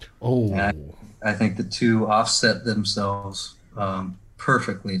interior. Oh, I think the two offset themselves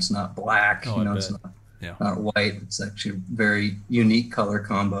perfectly. It's not black, Oh, I it's bet. not white. It's actually a very unique color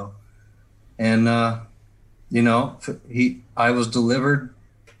combo. And I was delivered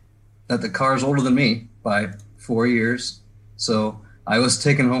that the car's older than me by 4 years. So I was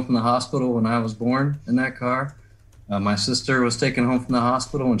taken home from the hospital when I was born in that car. My sister was taken home from the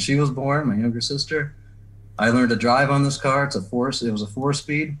hospital when she was born, my younger sister. I learned to drive on this car. It was a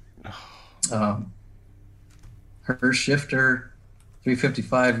 4-speed. Her shifter,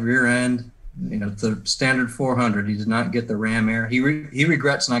 355 rear end, the standard 400. He did not get the Ram Air. He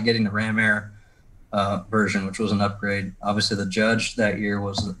regrets not getting the Ram Air version, which was an upgrade. Obviously, the Judge that year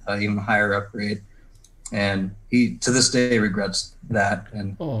was an even higher upgrade, and he to this day regrets that.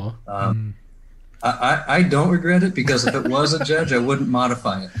 And I don't regret it, because if it was a Judge, I wouldn't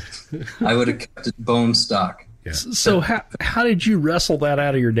modify it. I would have kept it bone stock. yeah. So how did you wrestle that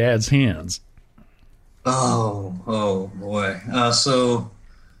out of your dad's hands? Oh boy. So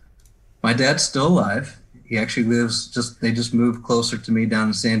my dad's still alive. He actually lives they just moved closer to me down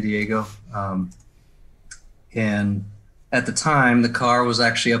in San Diego. And at the time, the car was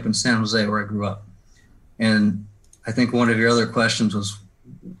actually up in San Jose, where I grew up. And I think one of your other questions was,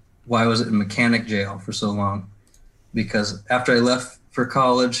 why was it in mechanic jail for so long? Because after I left for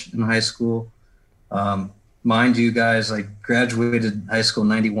college and high school, mind you guys, I graduated high school in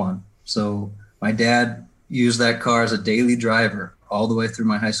 91. So my dad used that car as a daily driver all the way through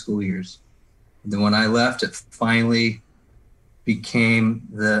my high school years. And then when I left, it finally became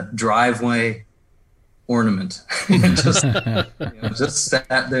the driveway ornament. Just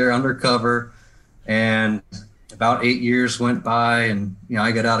sat there undercover. And about 8 years went by, and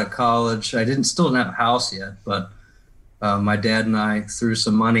I got out of college. I still didn't have a house yet, but my dad and I threw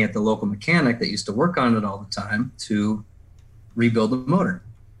some money at the local mechanic that used to work on it all the time to rebuild the motor,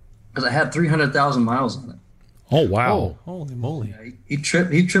 because I had 300,000 miles on it. Oh, wow. Oh, holy moly. Yeah, he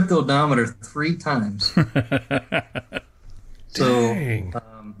tripped the odometer 3 times. So,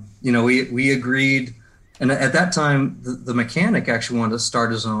 we agreed. And at that time, the mechanic actually wanted to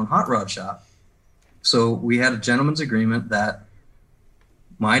start his own hot rod shop. So we had a gentleman's agreement that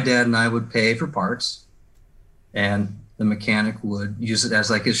my dad and I would pay for parts, and the mechanic would use it as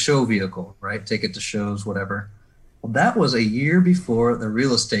like his show vehicle, right? Take it to shows, whatever. Well, that was a year before the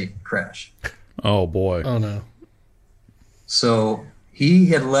real estate crash. Oh, boy. Oh, no. So he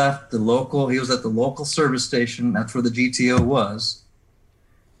had left he was at the local service station. That's where the GTO was.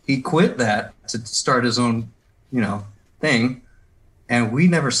 He quit that to start his own, thing. And we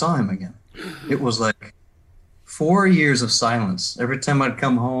never saw him again. It was like 4 years of silence. Every time I'd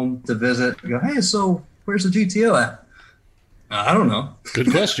come home to visit, I'd go, hey, so where's the GTO at? I don't know. Good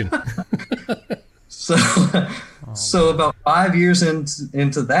question. So about 5 years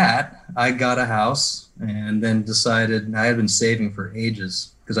into that, I got a house and then decided I had been saving for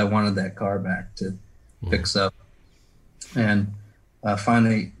ages because I wanted that car back to fix up. And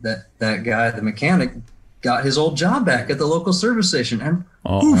finally, that guy, the mechanic, got his old job back at the local service station, and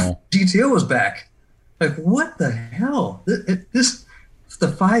poof, GTO was back. Like, what the hell? This the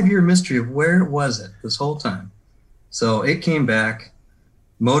 5-year mystery of where was it this whole time. So it came back.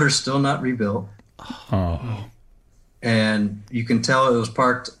 Motor's still not rebuilt. Oh. And you can tell it was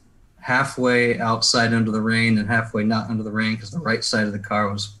parked halfway outside under the rain and halfway not under the rain, because the right side of the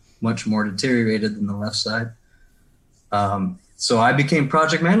car was much more deteriorated than the left side. So I became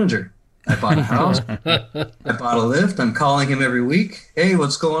project manager. I bought a house. I bought a lift. I'm calling him every week. Hey,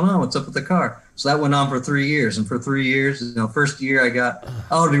 what's going on? What's up with the car? So that went on for 3 years. And for 3 years, first year I got,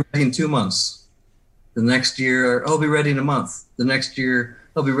 I'll be ready in 2 months. The next year, I'll be ready in a month. The next year,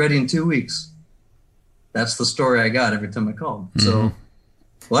 I'll be ready in 2 weeks. That's the story I got every time I called. Mm-hmm. So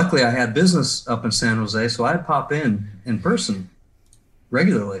luckily I had business up in San Jose, so I'd pop in person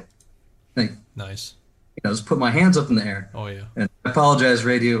regularly. Nice. Just put my hands up in the air. Oh, yeah. And I apologize,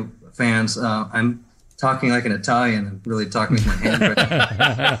 radio fans. I'm talking like an Italian and really talking with my hands right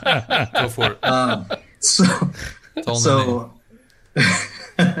now. Go for it.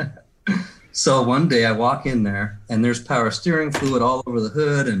 So one day I walk in there and there's power steering fluid all over the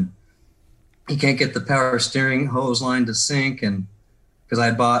hood, and he can't get the power steering hose line to sync. And because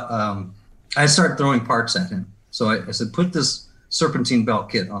I bought, I started throwing parts at him. So I said, put this serpentine belt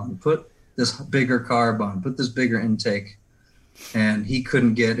kit on, put this bigger carb on, put this bigger intake. And he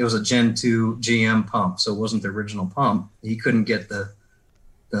couldn't get, it was a Gen 2 GM pump, so it wasn't the original pump. He couldn't get the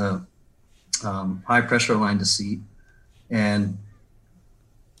high pressure line to seat. And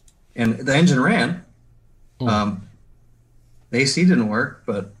the engine ran. The AC didn't work,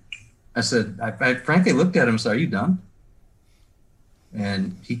 but I said, I frankly looked at him and said, are you done?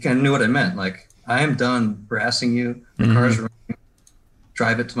 And he kind of knew what I meant. Like, I am done harassing you. The car's running.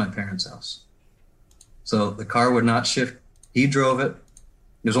 Drive it to my parents' house. So the car would not shift. He drove it.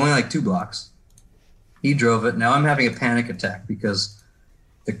 It was only like 2 blocks. He drove it. Now I'm having a panic attack because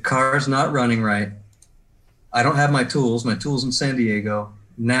the car's not running right. I don't have my tools. My tools in San Diego.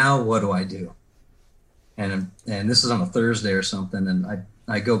 Now what do I do? And this is on a Thursday or something. And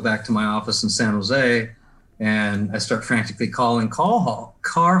I go back to my office in San Jose, and I start frantically calling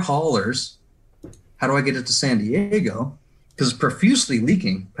car haulers. How do I get it to San Diego? Because it's profusely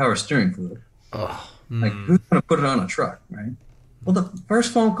leaking power steering fluid. Like, who's going to put it on a truck, right? Well, the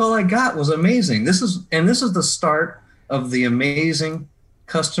first phone call I got was amazing. This is the start of the amazing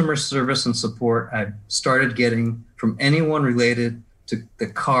customer service and support I started getting from anyone related to the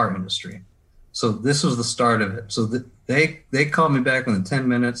car industry. So this was the start of it. So they called me back within 10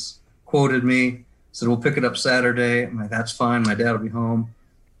 minutes, quoted me, said, we'll pick it up Saturday. I'm like, that's fine. My dad will be home,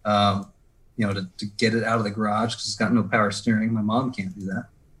 to get it out of the garage because it's got no power steering. My mom can't do that.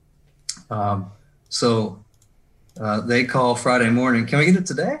 So they call Friday morning. Can we get it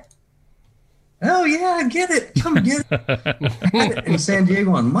today? Oh, yeah, get it. Come get it. I had it in San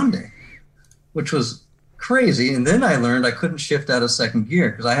Diego on Monday, which was crazy. And then I learned I couldn't shift out of second gear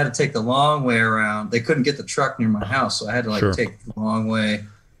because I had to take the long way around. They couldn't get the truck near my house, so I had to take the long way,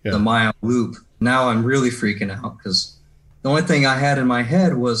 the mile loop. Now I'm really freaking out because the only thing I had in my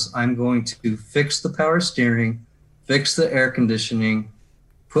head was I'm going to fix the power steering, fix the air conditioning,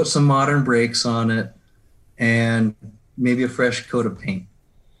 put some modern brakes on it, and maybe a fresh coat of paint.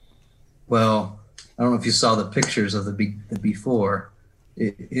 Well, I don't know if you saw the pictures of the before.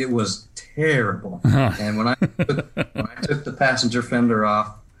 It was terrible. And when I took the passenger fender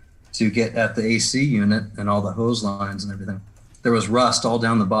off to get at the AC unit and all the hose lines and everything, there was rust all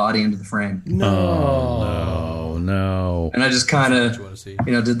down the body into the frame. No. And I just kind of, you wanna see.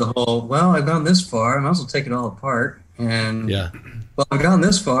 did the whole, well, I've gone this far, I might as well take it all apart. And, Yeah. well, I've gone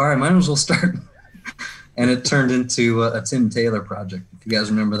this far, I might as well start. And it turned into a Tim Taylor project. If you guys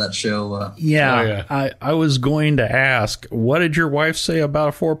remember that show. Yeah, Oh, yeah. I was going to ask, what did your wife say about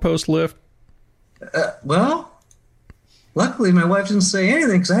a 4-post lift? Well, luckily my wife didn't say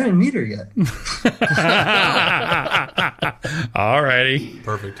anything because I hadn't met her yet. All righty.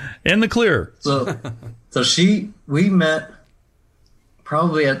 Perfect. In the clear. So we met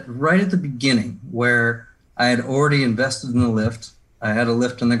probably right at the beginning where I had already invested in the lift. I had a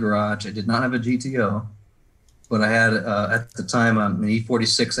lift in the garage. I did not have a GTO, but I had at the time an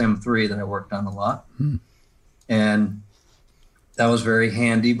E46 M3 that I worked on a lot, and that was very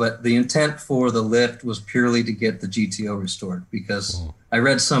handy. But the intent for the lift was purely to get the GTO restored because I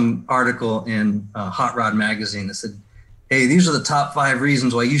read some article in Hot Rod magazine that said, "Hey, these are the top 5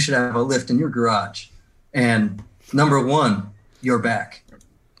 reasons why you should have a lift in your garage." And number 1, your back.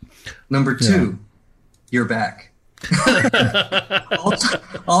 Number 2, your back.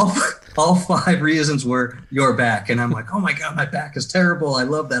 all 5 reasons were your back, and I'm like, oh my god, my back is terrible. I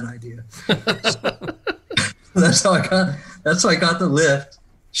love that idea. That's how I got the lift.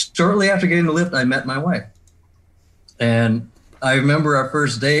 Shortly after getting the lift, I met my wife, and I remember our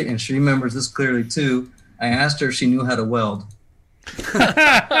first date, and she remembers this clearly too. I asked her if she knew how to weld.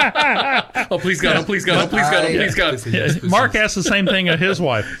 Oh, please God! Oh, please God! Oh, please God! Oh, please God! Mark asked the same thing of his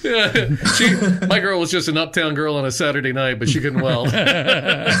wife. My girl was just an uptown girl on a Saturday night, but she couldn't weld.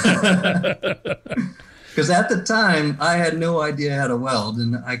 Because at the time, I had no idea how to weld,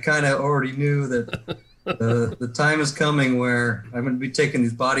 and I kind of already knew that the time is coming where I'm going to be taking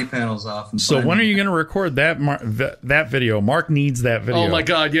these body panels off. And So when are you going to record that that video? Mark needs that video. Oh my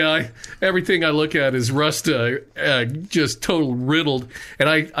God! Yeah, everything I look at is rust, just total riddled. And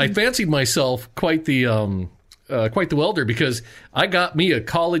I fancied myself quite the welder because I got me a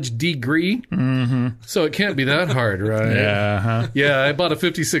college degree, so it can't be that hard, right? Yeah. Yeah, I bought a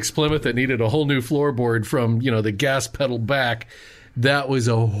 '56 Plymouth that needed a whole new floorboard from the gas pedal back. That was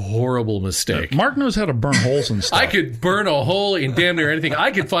a horrible mistake. Mark knows how to burn holes and stuff. I could burn a hole in damn near anything.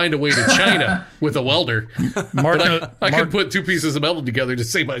 I could find a way to China with a welder. Mark, I could put 2 pieces of metal together to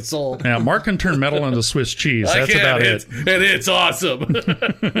save my soul. yeah, Mark can turn metal into Swiss cheese. That's about it. And it's awesome.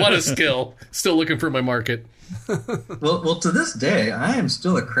 What a skill. Still looking for my market. Well, to this day, I am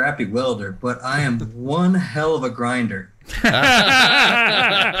still a crappy welder, but I am one hell of a grinder.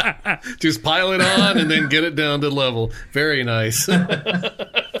 Just pile it on and then get it down to level. Very nice.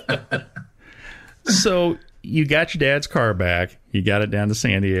 So you got your dad's car back. You got it down to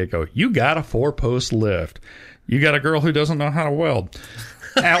San Diego. You got a 4-post lift. You got a girl who doesn't know how to weld.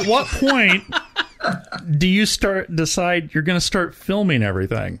 At what point do you decide you're going to start filming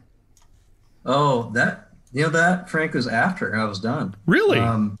everything? Oh, that Frank was after I was done. Really?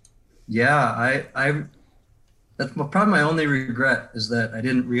 Yeah, I that's probably my only regret is that I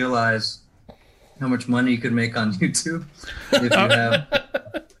didn't realize how much money you could make on YouTube if you have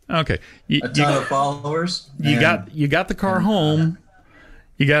Okay. a ton of followers. You got the car home.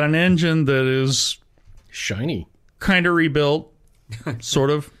 You got an engine that is Shiny. kind of rebuilt,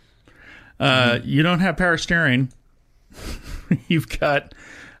 sort of. You don't have power steering. You've got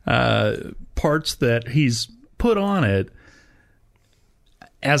parts that he's put on it.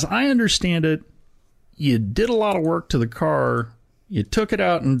 As I understand it, you did a lot of work to the car. You took it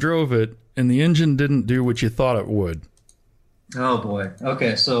out and drove it, and the engine didn't do what you thought it would. Oh boy.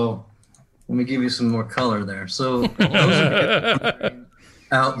 Okay, so let me give you some more color there. So those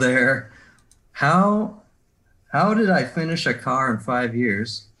out there, how did I finish a car in 5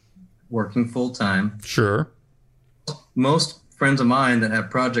 years working full time? Sure. Most friends of mine that have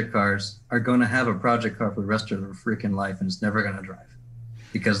project cars are going to have a project car for the rest of their freaking life, and it's never going to drive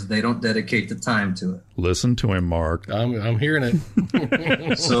because they don't dedicate the time to it. Listen to him, Mark. I'm hearing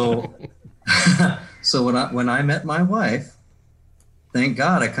it. So when I met my wife, thank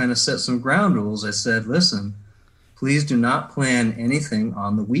God I kind of set some ground rules. I said, listen, please do not plan anything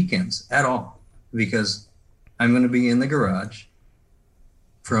on the weekends at all because I'm going to be in the garage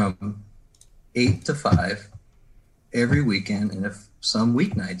from 8 to 5 every weekend and if some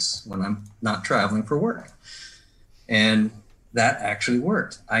weeknights when I'm not traveling for work. And that actually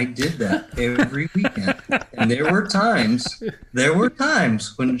worked. I did that every weekend. And there were times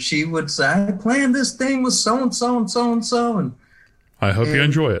when she would say, I planned this thing with so-and-so and so-and-so. And I hope you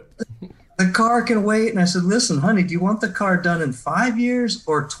enjoy it. the car can wait. And I said, listen, honey, do you want the car done in 5 years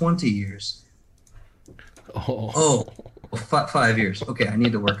or 20 years? Oh, 5 years. Okay, I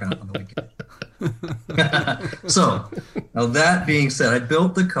need to work on it on the weekend. So, now that being said, I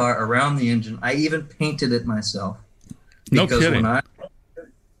built the car around the engine. I even painted it myself. No kidding.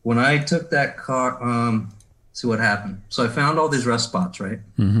 When I took that car, see what happened. So I found all these rust spots, right?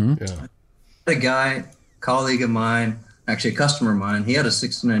 Mm-hmm. Yeah. A guy, colleague of mine, actually a customer of mine, he had a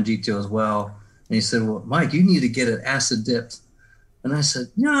 69 GTO as well. And he said, well, Mike, you need to get it acid dipped. And I said,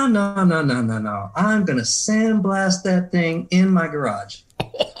 no. I'm going to sandblast that thing in my garage.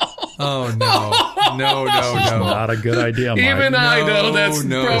 Oh, no. Not a good idea, Mike. Even I know that's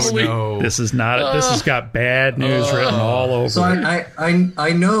probably. No. This is not. This has got bad news written all over So it.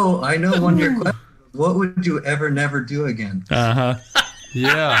 I know one of your questions. What would you ever never do again?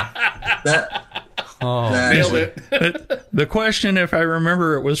 Yeah. That Nailed it. The question, if I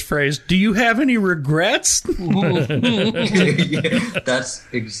remember it, was phrased, do you have any regrets? yeah, that's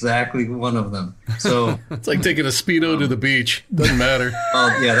exactly one of them. So It's like taking a Speedo to the beach. Doesn't matter.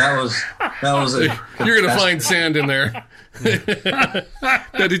 yeah, that was a You're going to find sand in there.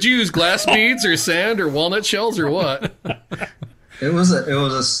 Now, did you use glass beads or sand or walnut shells or what? It was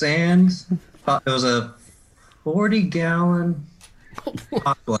a sand. It was a 40-gallon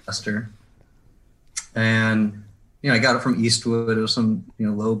hot blaster, and I got it from Eastwood. It was some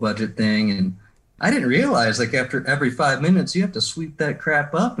low budget thing, and I didn't realize like after every 5 minutes you have to sweep that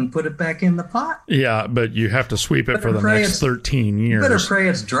crap up and put it back in the pot. Yeah, but you have to sweep it for the pray next 13 You years. better pray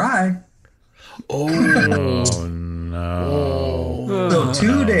it's dry. Oh, no. So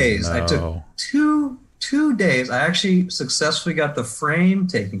 2 days. no. I took two days. I actually successfully got the frame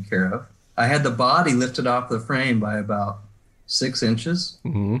taken care of. I had the body lifted off the frame by about 6 inches.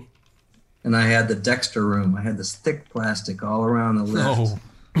 Mm-hmm. And I had the Dexter room. I had this thick plastic all around the lift.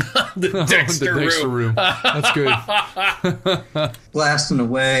 The Dexter room. That's good. Blasting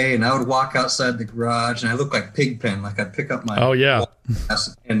away, and I would walk outside the garage, and I looked like Pigpen. Like I'd pick up my Oh, yeah.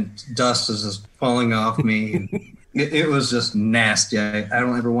 and dust is just falling off me. It was just nasty. I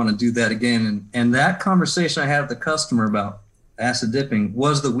don't ever want to do that again. And that conversation I had with the customer about acid dipping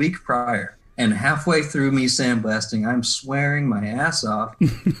was the week prior. And halfway through me sandblasting, I'm swearing my ass off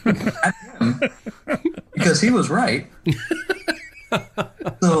at him because he was right.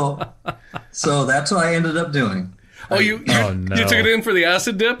 So that's what I ended up doing. Oh, you no. you took it in for the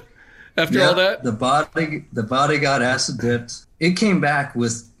acid dip after all that? The body got acid dipped. It came back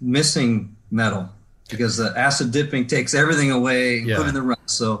with missing metal because the acid dipping takes everything away, including the rust.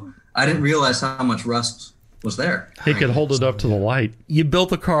 So I didn't realize how much rust was there. He could hold it up to the light. You built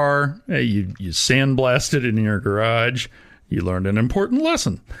the car. You sandblasted it in your garage. You learned an important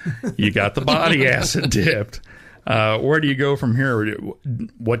lesson. You got the body acid dipped. Where do you go from here?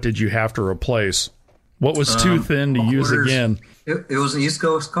 What did you have to replace? What was too thin to use again? It was an East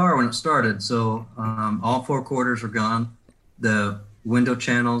Coast car when it started, so all 4 quarters were gone. The window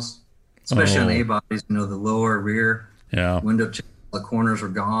channels, especially on the A-bodies, the lower rear window channels, the corners were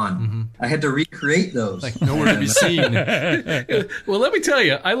gone. Mm-hmm. I had to recreate those. Like nowhere to be seen. Well, let me tell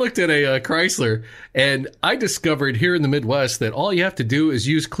you, I looked at a Chrysler, and I discovered here in the Midwest that all you have to do is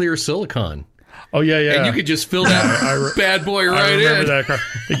use clear silicone. Oh, yeah. And you could just fill that bad boy right I remember in. that car.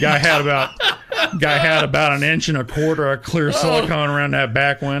 The guy had about an inch and a quarter of clear silicone around that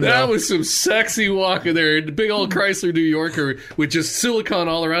back window. That was some sexy walking there. The big old Chrysler New Yorker with just silicone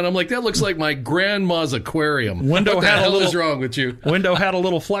all around. I'm like, that looks like my grandma's aquarium. Window what the had a hell little- is wrong with you? Window had a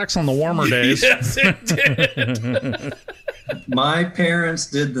little flex on the warmer days. Yes, it did. My parents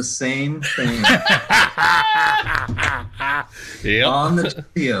did the same thing Yep. on the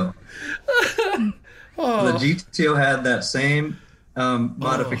GTO. The GTO had that same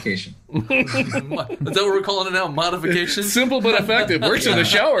modification. Is that what we're calling it now? Modification? Simple but effective. Works in the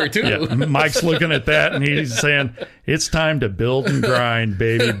shower, too. Yeah, Mike's looking at that and he's saying, it's time to build and grind,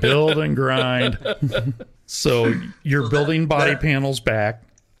 baby. Build and grind. So you're building body panels back.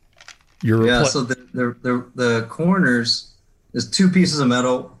 So the corners is 2 pieces of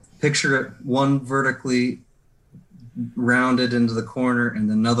metal. Picture it, one vertically rounded into the corner and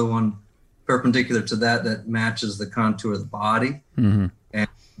another one perpendicular to that matches the contour of the body. Mm-hmm. And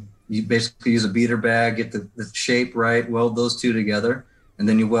you basically use a beater bag, get the shape right, weld those 2 together, and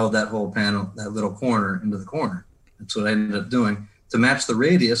then you weld that whole panel, that little corner, into the corner. That's what I ended up doing. To match the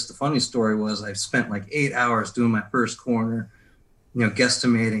radius, the funny story was I spent like 8 hours doing my first corner,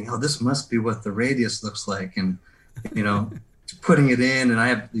 guesstimating, this must be what the radius looks like, and, putting it in, and I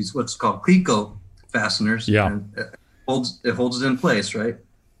have these what's called Cleco fasteners. Yeah. And it holds it in place, right?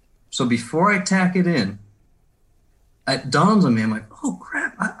 So before I tack it in, it dawns on me, I'm like, oh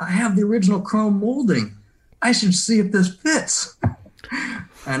crap, I have the original chrome molding. I should see if this fits.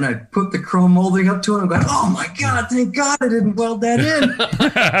 And I put the chrome molding up to it. I'm going, oh my God, thank God I didn't weld that in.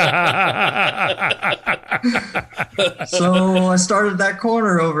 So I started that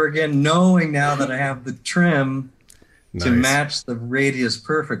corner over again, knowing now that I have the trim to match the radius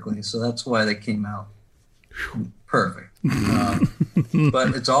perfectly. So that's why they came out perfect.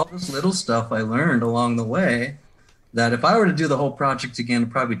 But it's all this little stuff I learned along the way that if I were to do the whole project again,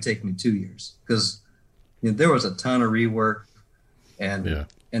 it'd probably take me 2 years because there was a ton of rework. And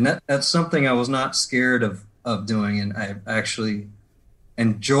that's something I was not scared of doing. And I actually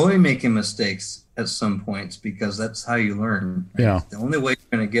enjoy making mistakes at some points because that's how you learn. Right? Yeah. The only way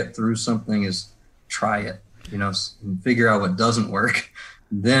you're going to get through something is try it, and figure out what doesn't work.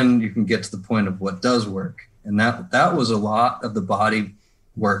 Then you can get to the point of what does work. And that was a lot of the body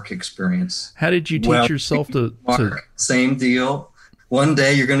work experience. How did you teach yourself to Same deal. One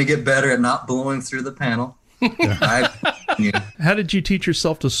day you're going to get better at not blowing through the panel. How did you teach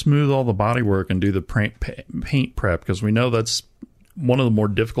yourself to smooth all the body work and do the paint prep? Because we know that's one of the more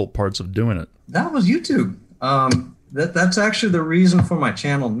difficult parts of doing it. That was YouTube. That's actually the reason for my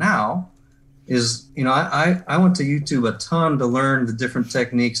channel now is, I went to YouTube a ton to learn the different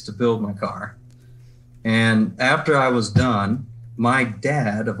techniques to build my car. And after I was done, my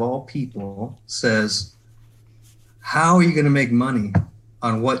dad, of all people, says, how are you going to make money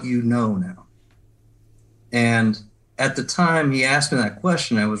on what you know now? And at the time he asked me that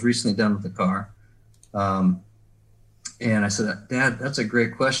question, I was recently done with the car. And I said, Dad, that's a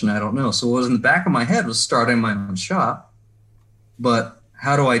great question. I don't know. So what was in the back of my head was starting my own shop. But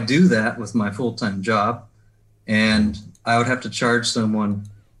how do I do that with my full-time job? And I would have to charge someone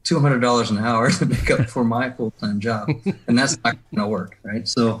 $200 an hour to make up for my full-time job. And that's not going to work, right?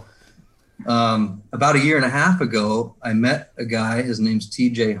 So about 1.5 years ago, I met a guy. His name's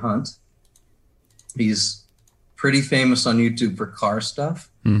TJ Hunt. He's pretty famous on YouTube for car stuff.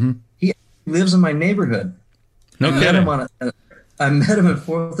 Mm-hmm. He lives in my neighborhood. I met him on I met him at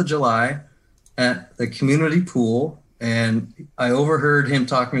 4th of July at the community pool, and I overheard him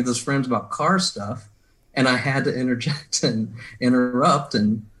talking with his friends about car stuff, and I had to interject and interrupt,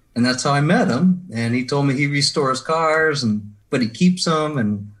 and that's how I met him. And he told me he restores cars, but he keeps them,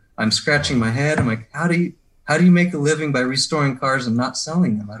 and I'm scratching my head. I'm like, how do you make a living by restoring cars and not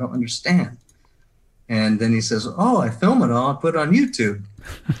selling them? I don't understand. And then he says, I film it all and put it on YouTube.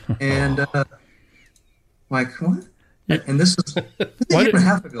 And I'm like, what? And this was a year and a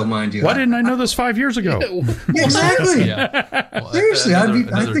half ago, mind you. Why didn't I know this 5 years ago? Exactly. Well, seriously, I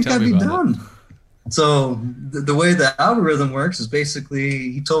think I'd be done. So the way the algorithm works is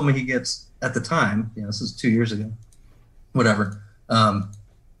basically, he told me he gets, at the time, this is 2 years ago, whatever,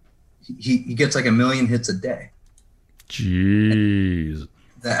 he gets like 1 million hits a day. Jeez.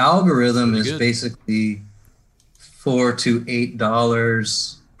 The algorithm is basically $4 to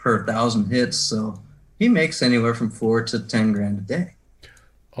 $8 per 1,000 hits. So he makes anywhere from $4 to $10,000 a day.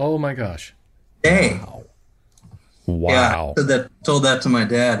 Oh my gosh! Wow! Yeah, told that to my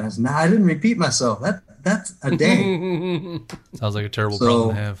dad. I said, I didn't repeat myself. That's a day. Sounds like a terrible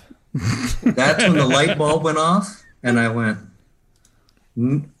problem to have. That's when the light bulb went off, and I went,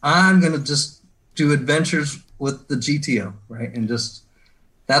 I'm gonna just do adventures with the GTO, right? And just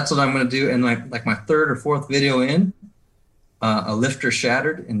that's what I'm gonna do. And like my 3rd or 4th video in, a lifter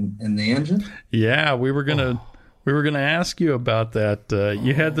shattered in the engine. Yeah, we were gonna ask you about that.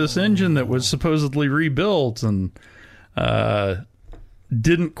 You had this engine that was supposedly rebuilt and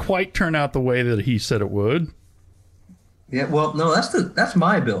didn't quite turn out the way that he said it would. Yeah, well, no, that's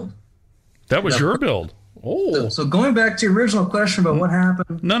my build. That was your build. Oh, so going back to your original question about what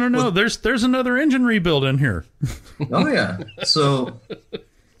happened. No. There's another engine rebuild in here. Oh yeah. So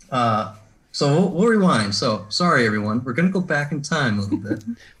we'll rewind. So sorry, everyone. We're going to go back in time a little bit.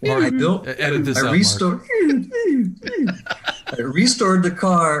 I restored the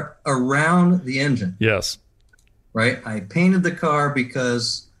car around the engine. Yes. Right. I painted the car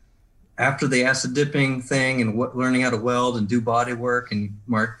because after the acid dipping thing and learning how to weld and do body work, and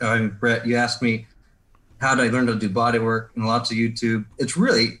Brett, you asked me how did I learn to do body work and lots of YouTube. It's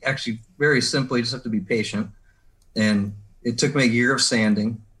really actually very simple. You just have to be patient. And it took me 1 year of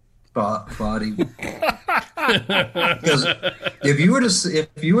sanding body. Because if you were to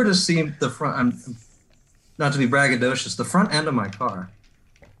see the front, not to be braggadocious, the front end of my car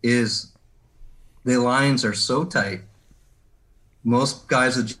the lines are so tight. Most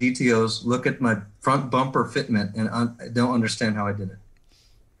guys with GTOs look at my front bumper fitment and don't understand how I did it.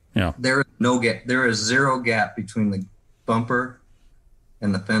 Yeah. There is no gap. There is zero gap between the bumper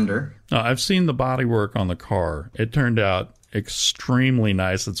and the fender. No, I've seen the body work on the car. It turned out extremely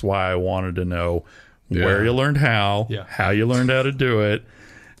nice. That's why I wanted to know where you learned how you learned how to do it.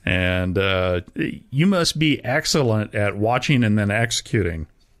 And you must be excellent at watching and then executing.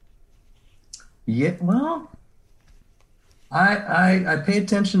 Yeah, well, I pay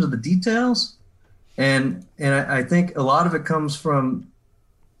attention to the details, and I think a lot of it comes from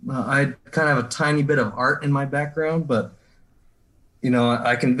I kind of have a tiny bit of art in my background, but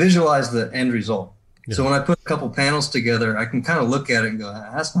I can visualize the end result. Yeah. So when I put a couple panels together, I can kind of look at it and go,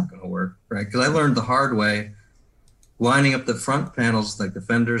 that's not going to work, right? Because I learned the hard way, lining up the front panels like the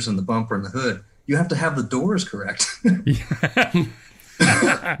fenders and the bumper and the hood. You have to have the doors correct.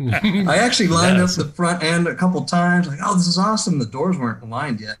 I actually lined up the front end a couple times, like, oh, this is awesome. The doors weren't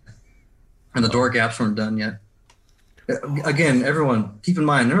aligned yet, and the door gaps weren't done yet. Again, everyone, keep in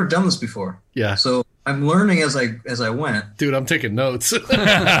mind, I've never done this before. Yeah. So I'm learning as I went. Dude, I'm taking notes. Right.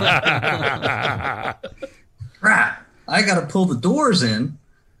 I got to pull the doors in,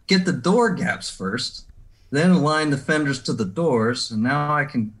 get the door gaps first, then align the fenders to the doors, and now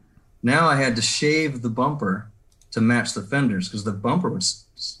I had to shave the bumper to match the fenders because the bumper was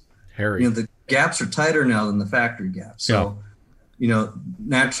hairy. The gaps are tighter now than the factory gaps. So,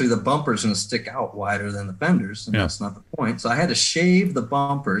 naturally the bumper is going to stick out wider than the fenders, and that's not the point. So I had to shave the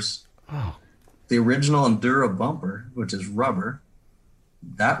bumpers. Oh. The original Enduro bumper, which is rubber.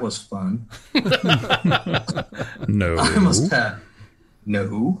 That was fun. No. I must have.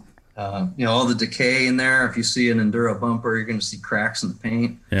 No. All the decay in there. If you see an Enduro bumper, you're going to see cracks in the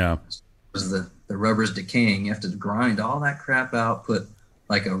paint. Yeah. Because the rubber's decaying. You have to grind all that crap out, put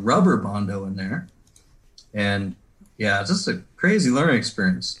like a rubber Bondo in there. And it's just a crazy learning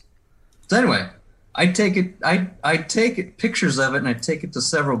experience. So anyway, I take it pictures of it, and I take it to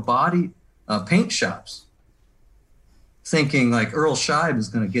several body paint shops, thinking like Earl Scheib is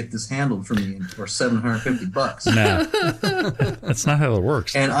going to get this handled for me for $750. Nah, that's not how it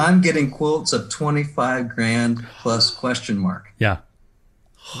works. And I'm getting quotes of $25,000 plus question mark. Yeah.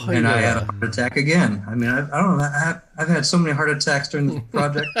 And I had a heart attack again. I mean, I don't know. I've had so many heart attacks during this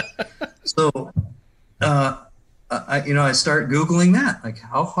project. So, I start Googling that. Like,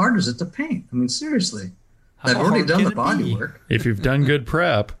 how hard is it to paint? I mean, seriously. I've already done the body work. If you've done good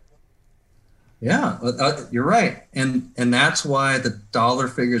prep. Yeah, you're right. And that's why the dollar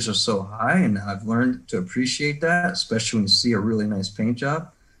figures are so high. And I've learned to appreciate that, especially when you see a really nice paint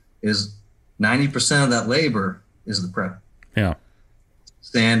job, is 90% of that labor is the prep. Yeah.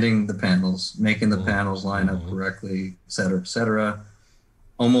 Sanding the panels, making the panels line up correctly, et cetera, et cetera.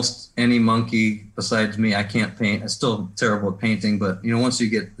 Almost any monkey besides me, I can't paint. I'm still terrible at painting, but once you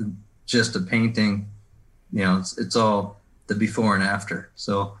get the gist of painting, it's all the before and after.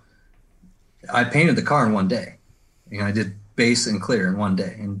 So I painted the car in one day. I did base and clear in one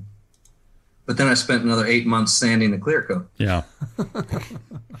day, but then I spent another 8 months sanding the clear coat. Yeah.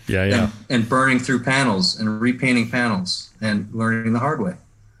 Yeah. And burning through panels and repainting panels and learning the hard way.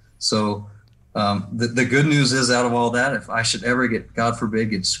 So the good news is, out of all that, if I should ever God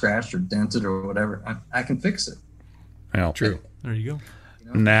forbid, get scratched or dented or whatever, I can fix it. Well, true. There you go.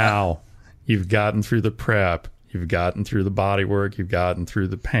 Now you've gotten through the prep, you've gotten through the body work, you've gotten through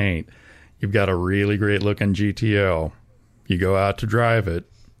the paint, you've got a really great looking GTO. You go out to drive it.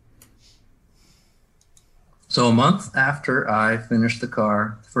 So a month after I finished the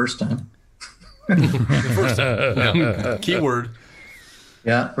car the first time. Yeah. Keyword.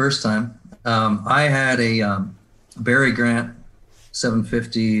 Yeah, first time. I had a Barry Grant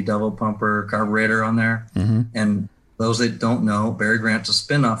 750 double pumper carburetor on there. Mm-hmm. And those that don't know, Barry Grant's a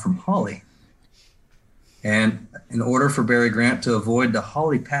spinoff from Holley. And in order for Barry Grant to avoid the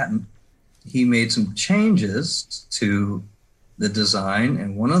Holley patent, he made some changes to the design.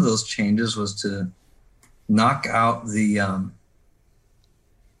 And one of those changes was to knock out the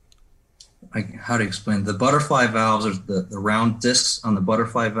how to explain the butterfly valves, or the round discs on the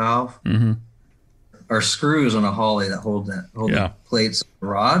butterfly valve are screws on a Holley that hold the plates, the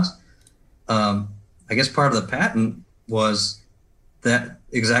rods. I guess part of the patent was that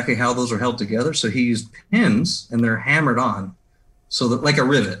exactly how those are held together. So he used pins, and they're hammered on, so that like a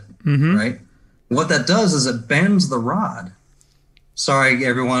rivet, right? What that does is it bends the rod. Sorry,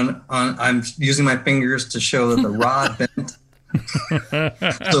 everyone. I'm using my fingers to show that the rod bent.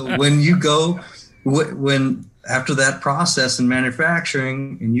 So when you go, after that process in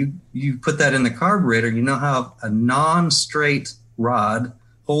manufacturing, and you put that in the carburetor, you now have a non-straight rod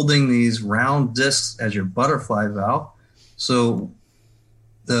holding these round discs as your butterfly valve. So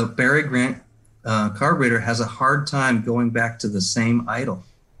the Barry Grant carburetor has a hard time going back to the same idle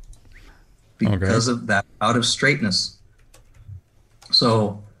because of that out of straightness.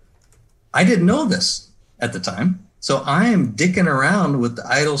 So I didn't know this at the time. So I am dicking around with the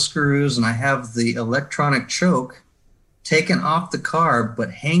idle screws, and I have the electronic choke taken off the car,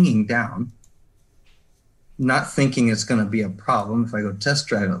 but hanging down, not thinking it's going to be a problem if I go test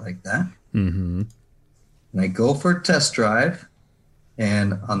drive it like that. Mm-hmm. And I go for a test drive,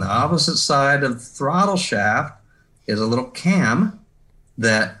 and on the opposite side of the throttle shaft is a little cam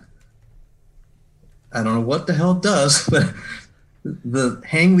that I don't know what the hell it does, but the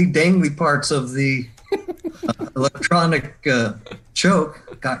hangly-dangly parts of the electronic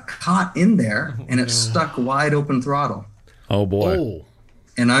choke got caught in there, and it stuck wide open throttle. Oh, boy. Oh,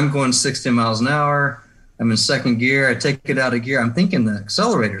 And I'm going 60 miles an hour. I'm in second gear. I take it out of gear. I'm thinking the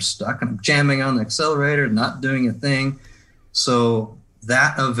accelerator's stuck, and I'm jamming on the accelerator, not doing a thing. So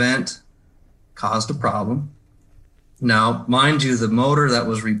that event caused a problem. Now, mind you, the motor that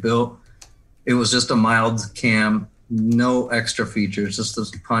was rebuilt, it was just a mild cam, no extra features, just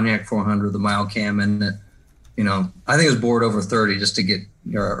this Pontiac 400, the mild cam in it. You know, I think it was bored over 30 just to get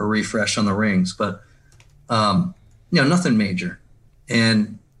a refresh on the rings, but nothing major.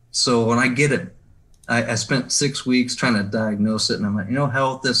 And so when I get it, I spent 6 weeks trying to diagnose it, and I'm like,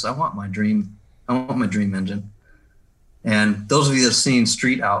 hell with this. I want my dream engine. And those of you that have seen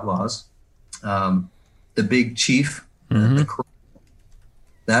Street Outlaws, the Big Chief,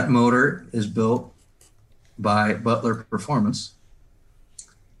 that motor is built by Butler Performance.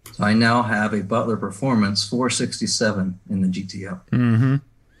 So I now have a Butler Performance 467 in the GTO. Mm-hmm.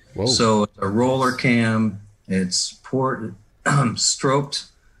 whoa. So it's a roller cam. It's stroked,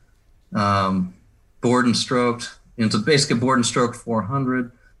 board and stroked. It's basically board and stroked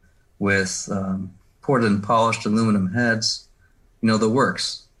 400 with ported and polished aluminum heads. The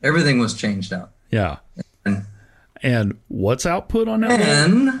works. Everything was changed out. Yeah. And what's output on that?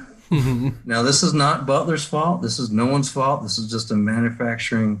 And now this is not Butler's fault. This is no one's fault. This is just a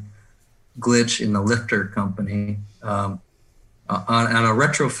manufacturing glitch in the lifter company on a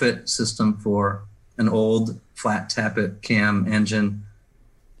retrofit system for an old flat tappet cam engine.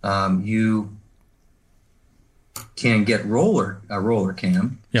 You can get a roller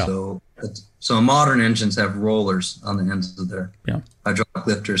cam. Yeah. So modern engines have rollers on the ends of their hydraulic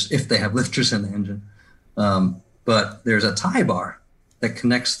lifters, if they have lifters in the engine. But there's a tie bar that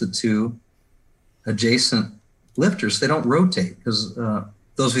connects the two adjacent lifters. They don't rotate because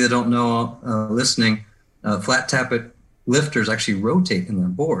those of you that don't know listening, flat tappet lifters actually rotate in their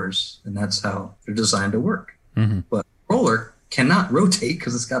bores, and that's how they're designed to work. Mm-hmm. But roller cannot rotate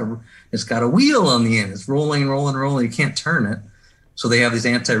because it's got a wheel on the end. It's rolling. You can't turn it. So they have these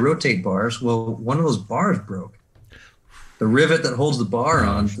anti-rotate bars. Well, one of those bars broke. The rivet that holds the bar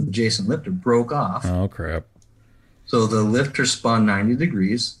on the adjacent lifter broke off. Oh, crap. So the lifter spun 90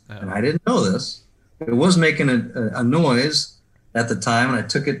 degrees, and I didn't know this. It was making a noise at the time, and I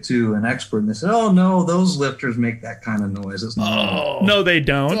took it to an expert, and they said, "Oh no, those lifters make that kind of noise." It's normal. No, they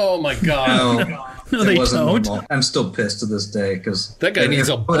don't. Oh my God. No, they wasn't don't. normal. I'm still pissed to this day because That guy needs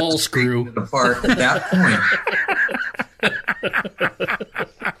a ball screw. Apart at that point.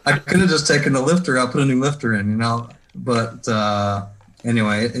 I could have just taken the lifter out, put a new lifter in, But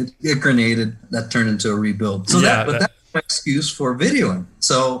anyway, it grenaded. That turned into a rebuild. So that's my excuse for videoing.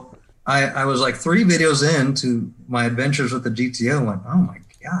 So I was like 3 videos into my adventures with the GTO and went, oh my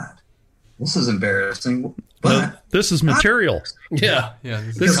God, this is embarrassing. But this is material. Yeah. Yeah.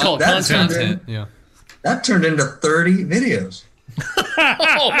 This is called content. Yeah. that turned into 30 videos.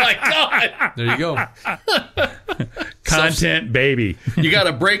 Oh my God. There you go. Content, baby. You got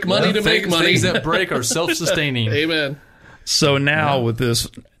to break money to make money. Things that break are self-sustaining. Amen. So now with this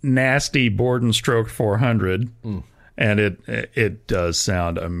nasty board and stroke 400, and it does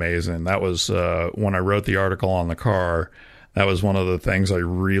sound amazing. That was when I wrote the article on the car. That was one of the things I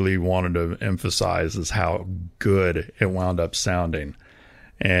really wanted to emphasize is how good it wound up sounding.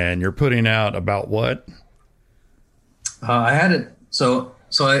 And you're putting out about what? I had it. So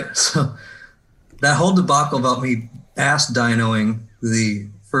that whole debacle about me ass dynoing the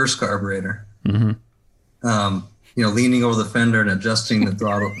first carburetor, leaning over the fender and adjusting the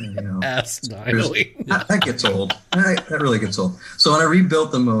throttle, Ass dynoing. that gets old. That really gets old. So when I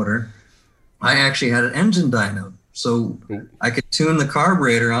rebuilt the motor, I actually had an engine dyno. So I could tune the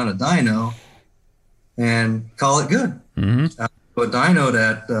carburetor on a dyno and call it good. Mm-hmm. So it dynoed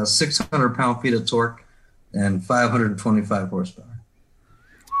at 600 pound-feet of torque and 525 horsepower.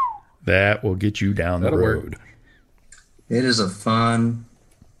 That will get you down That'll the work. road. It is a fun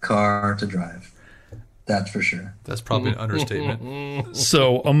car to drive. That's for sure. That's probably an understatement.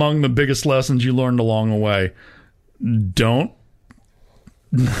 So among the biggest lessons you learned along the way, do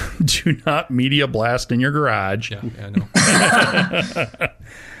not media blast in your garage. Yeah,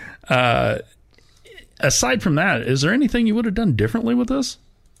 I know. aside from that, is there anything you would have done differently with this?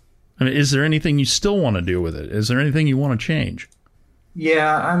 I mean, is there anything you still want to do with it? Is there anything you want to change?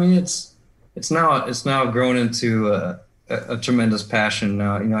 Yeah, I mean, it's now grown into a tremendous passion.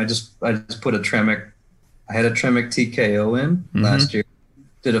 I just put a Tremec. I had a Tremec TKO in last year.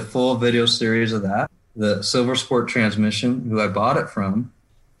 Did a full video series of that. The Silver Sport Transmission, who I bought it from,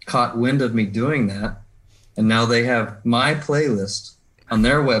 caught wind of me doing that, and now they have my playlist on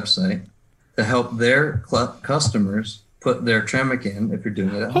their website to help their customers put their Tremec in if you're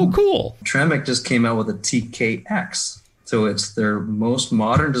doing it at home. Oh, cool. Tremec just came out with a TKX. So it's their most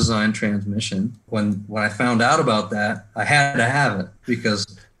modern design transmission. When I found out about that, I had to have it because,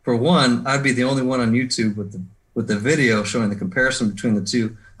 for one, I'd be the only one on YouTube with the video showing the comparison between the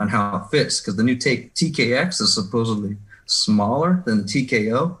two on how it fits, because the new TKX is supposedly smaller than the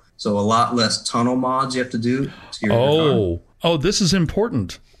TKO, so a lot less tunnel mods you have to do to your car. Oh, this is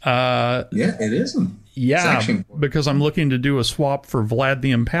important. Yeah, it is. Yeah, because I'm looking to do a swap for Vlad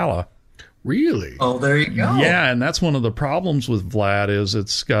the Impala. Really? Oh, there you go. Yeah, and that's one of the problems with Vlad is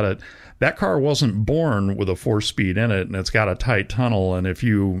it's got that car wasn't born with a 4-speed in it, and it's got a tight tunnel, and if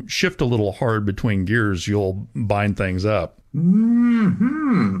you shift a little hard between gears, you'll bind things up.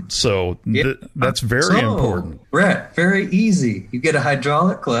 Mm-hmm. So that's very important. Brett, very easy. You get a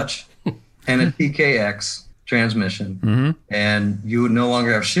hydraulic clutch and a TKX transmission, and you would no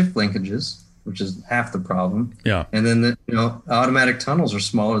longer have shift linkages, which is half the problem. Yeah. And then automatic tunnels are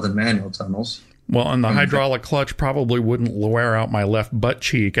smaller than manual tunnels. Well, and the hydraulic clutch probably wouldn't wear out my left butt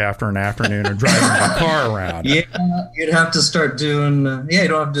cheek after an afternoon of driving my car around. Yeah, you'd have to start doing, you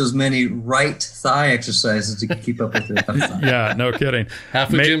don't have to do as many right thigh exercises to keep up with your left thigh. Yeah, no kidding.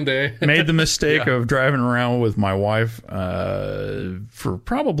 Half a gym day. Made the mistake of driving around with my wife for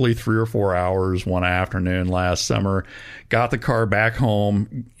probably 3 or 4 hours one afternoon last summer. Got the car back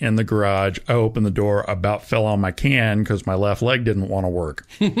home in the garage. I opened the door, about fell on my can because my left leg didn't want to work.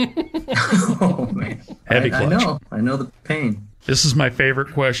 Oh, man. Heavy clutch. I know the pain. This is my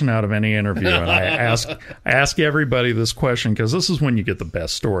favorite question out of any interview, and I ask everybody this question because this is when you get the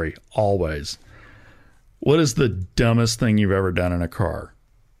best story, always. What is the dumbest thing you've ever done in a car?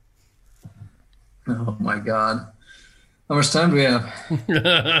 Oh, my God. How much time do we have?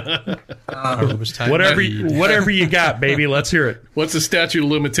 Whatever you got, baby. Let's hear it. What's the statute of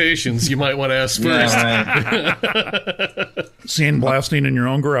limitations? You might want to ask first. Yeah, right. Sandblasting in your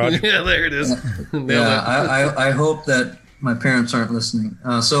own garage. Yeah, there it is. I hope that my parents aren't listening.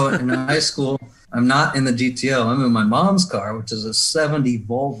 So in high school, I'm not in the GTO. I'm in my mom's car, which is a 70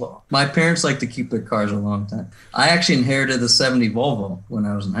 Volvo. My parents like to keep their cars a long time. I actually inherited the 70 Volvo when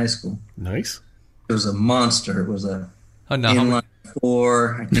I was in high school. Nice. It was a monster. It was a no. inline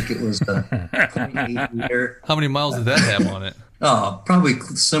 4. I think it was a 0.8 liter. How many miles did that have on it? Oh, probably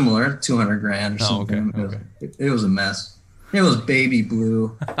similar, 200 grand or something. Okay. It was a mess. It was baby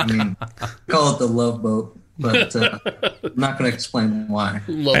blue. I mean, call it the Love Boat, but I'm not going to explain why.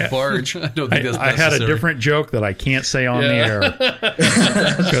 Love barge. I don't think that's I had a different joke that I can't say on the air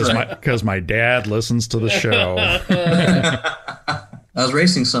because my dad listens to the show. I was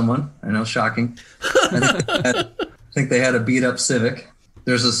racing someone. I know, shocking. I think they had a beat up Civic.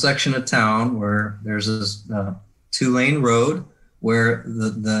 There's a section of town where there's this 2-lane road where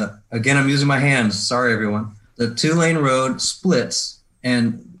again, I'm using my hands. Sorry, everyone. The 2-lane road splits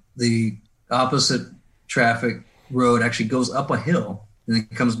and the opposite traffic road actually goes up a hill and then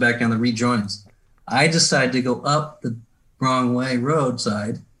comes back down the rejoins. I decided to go up the wrong way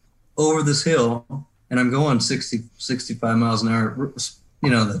roadside over this hill, and I'm going 60, 65 miles an hour. You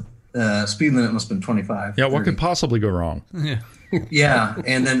know, the speed limit must have been 25. Yeah, 30. what could possibly go wrong? Yeah,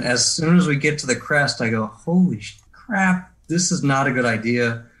 and then as soon as we get to the crest, I go, holy crap, this is not a good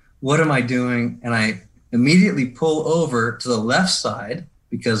idea. What am I doing? And I immediately pull over to the left side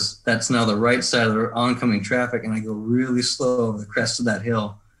because that's now the right side of the oncoming traffic, and I go really slow over the crest of that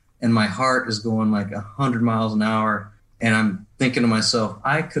hill, and my heart is going like 100 miles an hour, and I'm thinking to myself,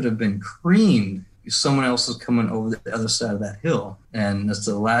 I could have been creamed if someone else is coming over the other side of that hill, and that's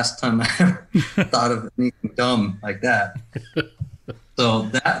the last time I ever thought of anything dumb like that. So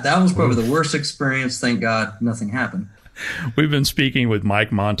that was probably the worst experience. Thank God nothing happened. We've been speaking with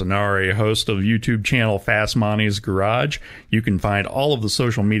Mike Montanari, host of YouTube channel Fast Monty's Garage. You can find all of the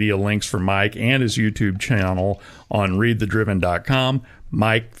social media links for Mike and his YouTube channel on readthedriven.com.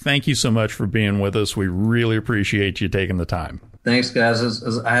 Mike, thank you so much for being with us. We really appreciate you taking the time. Thanks, guys.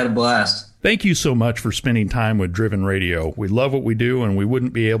 I had a blast. Thank you so much for spending time with Driven Radio. We love what we do, and we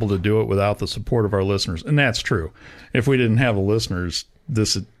wouldn't be able to do it without the support of our listeners. And that's true. If we didn't have the listeners,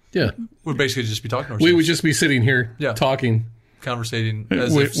 Yeah. We'd basically just be talking to ourselves. We would just be sitting here talking. conversating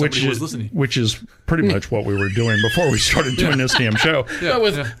as if somebody was listening. Which is pretty much what we were doing before we started doing this damn show. Yeah,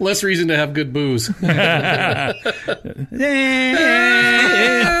 with less reason to have good booze. I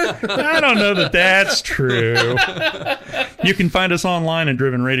don't know that that's true. You can find us online at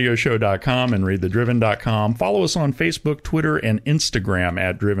drivenradioshow.com and readthedriven.com. Follow us on Facebook, Twitter, and Instagram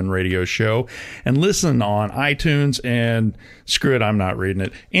at Driven Radio Show. And listen on iTunes and, screw it, I'm not reading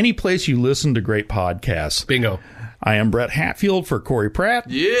it, any place you listen to great podcasts. Bingo. I am Brett Hatfield for Corey Pratt.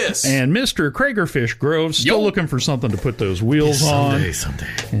 Yes. And Mr. Kragerfish Grove, still looking for something to put those wheels on. Someday.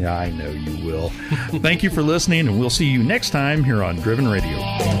 Yeah, I know you will. Thank you for listening, and we'll see you next time here on Driven Radio.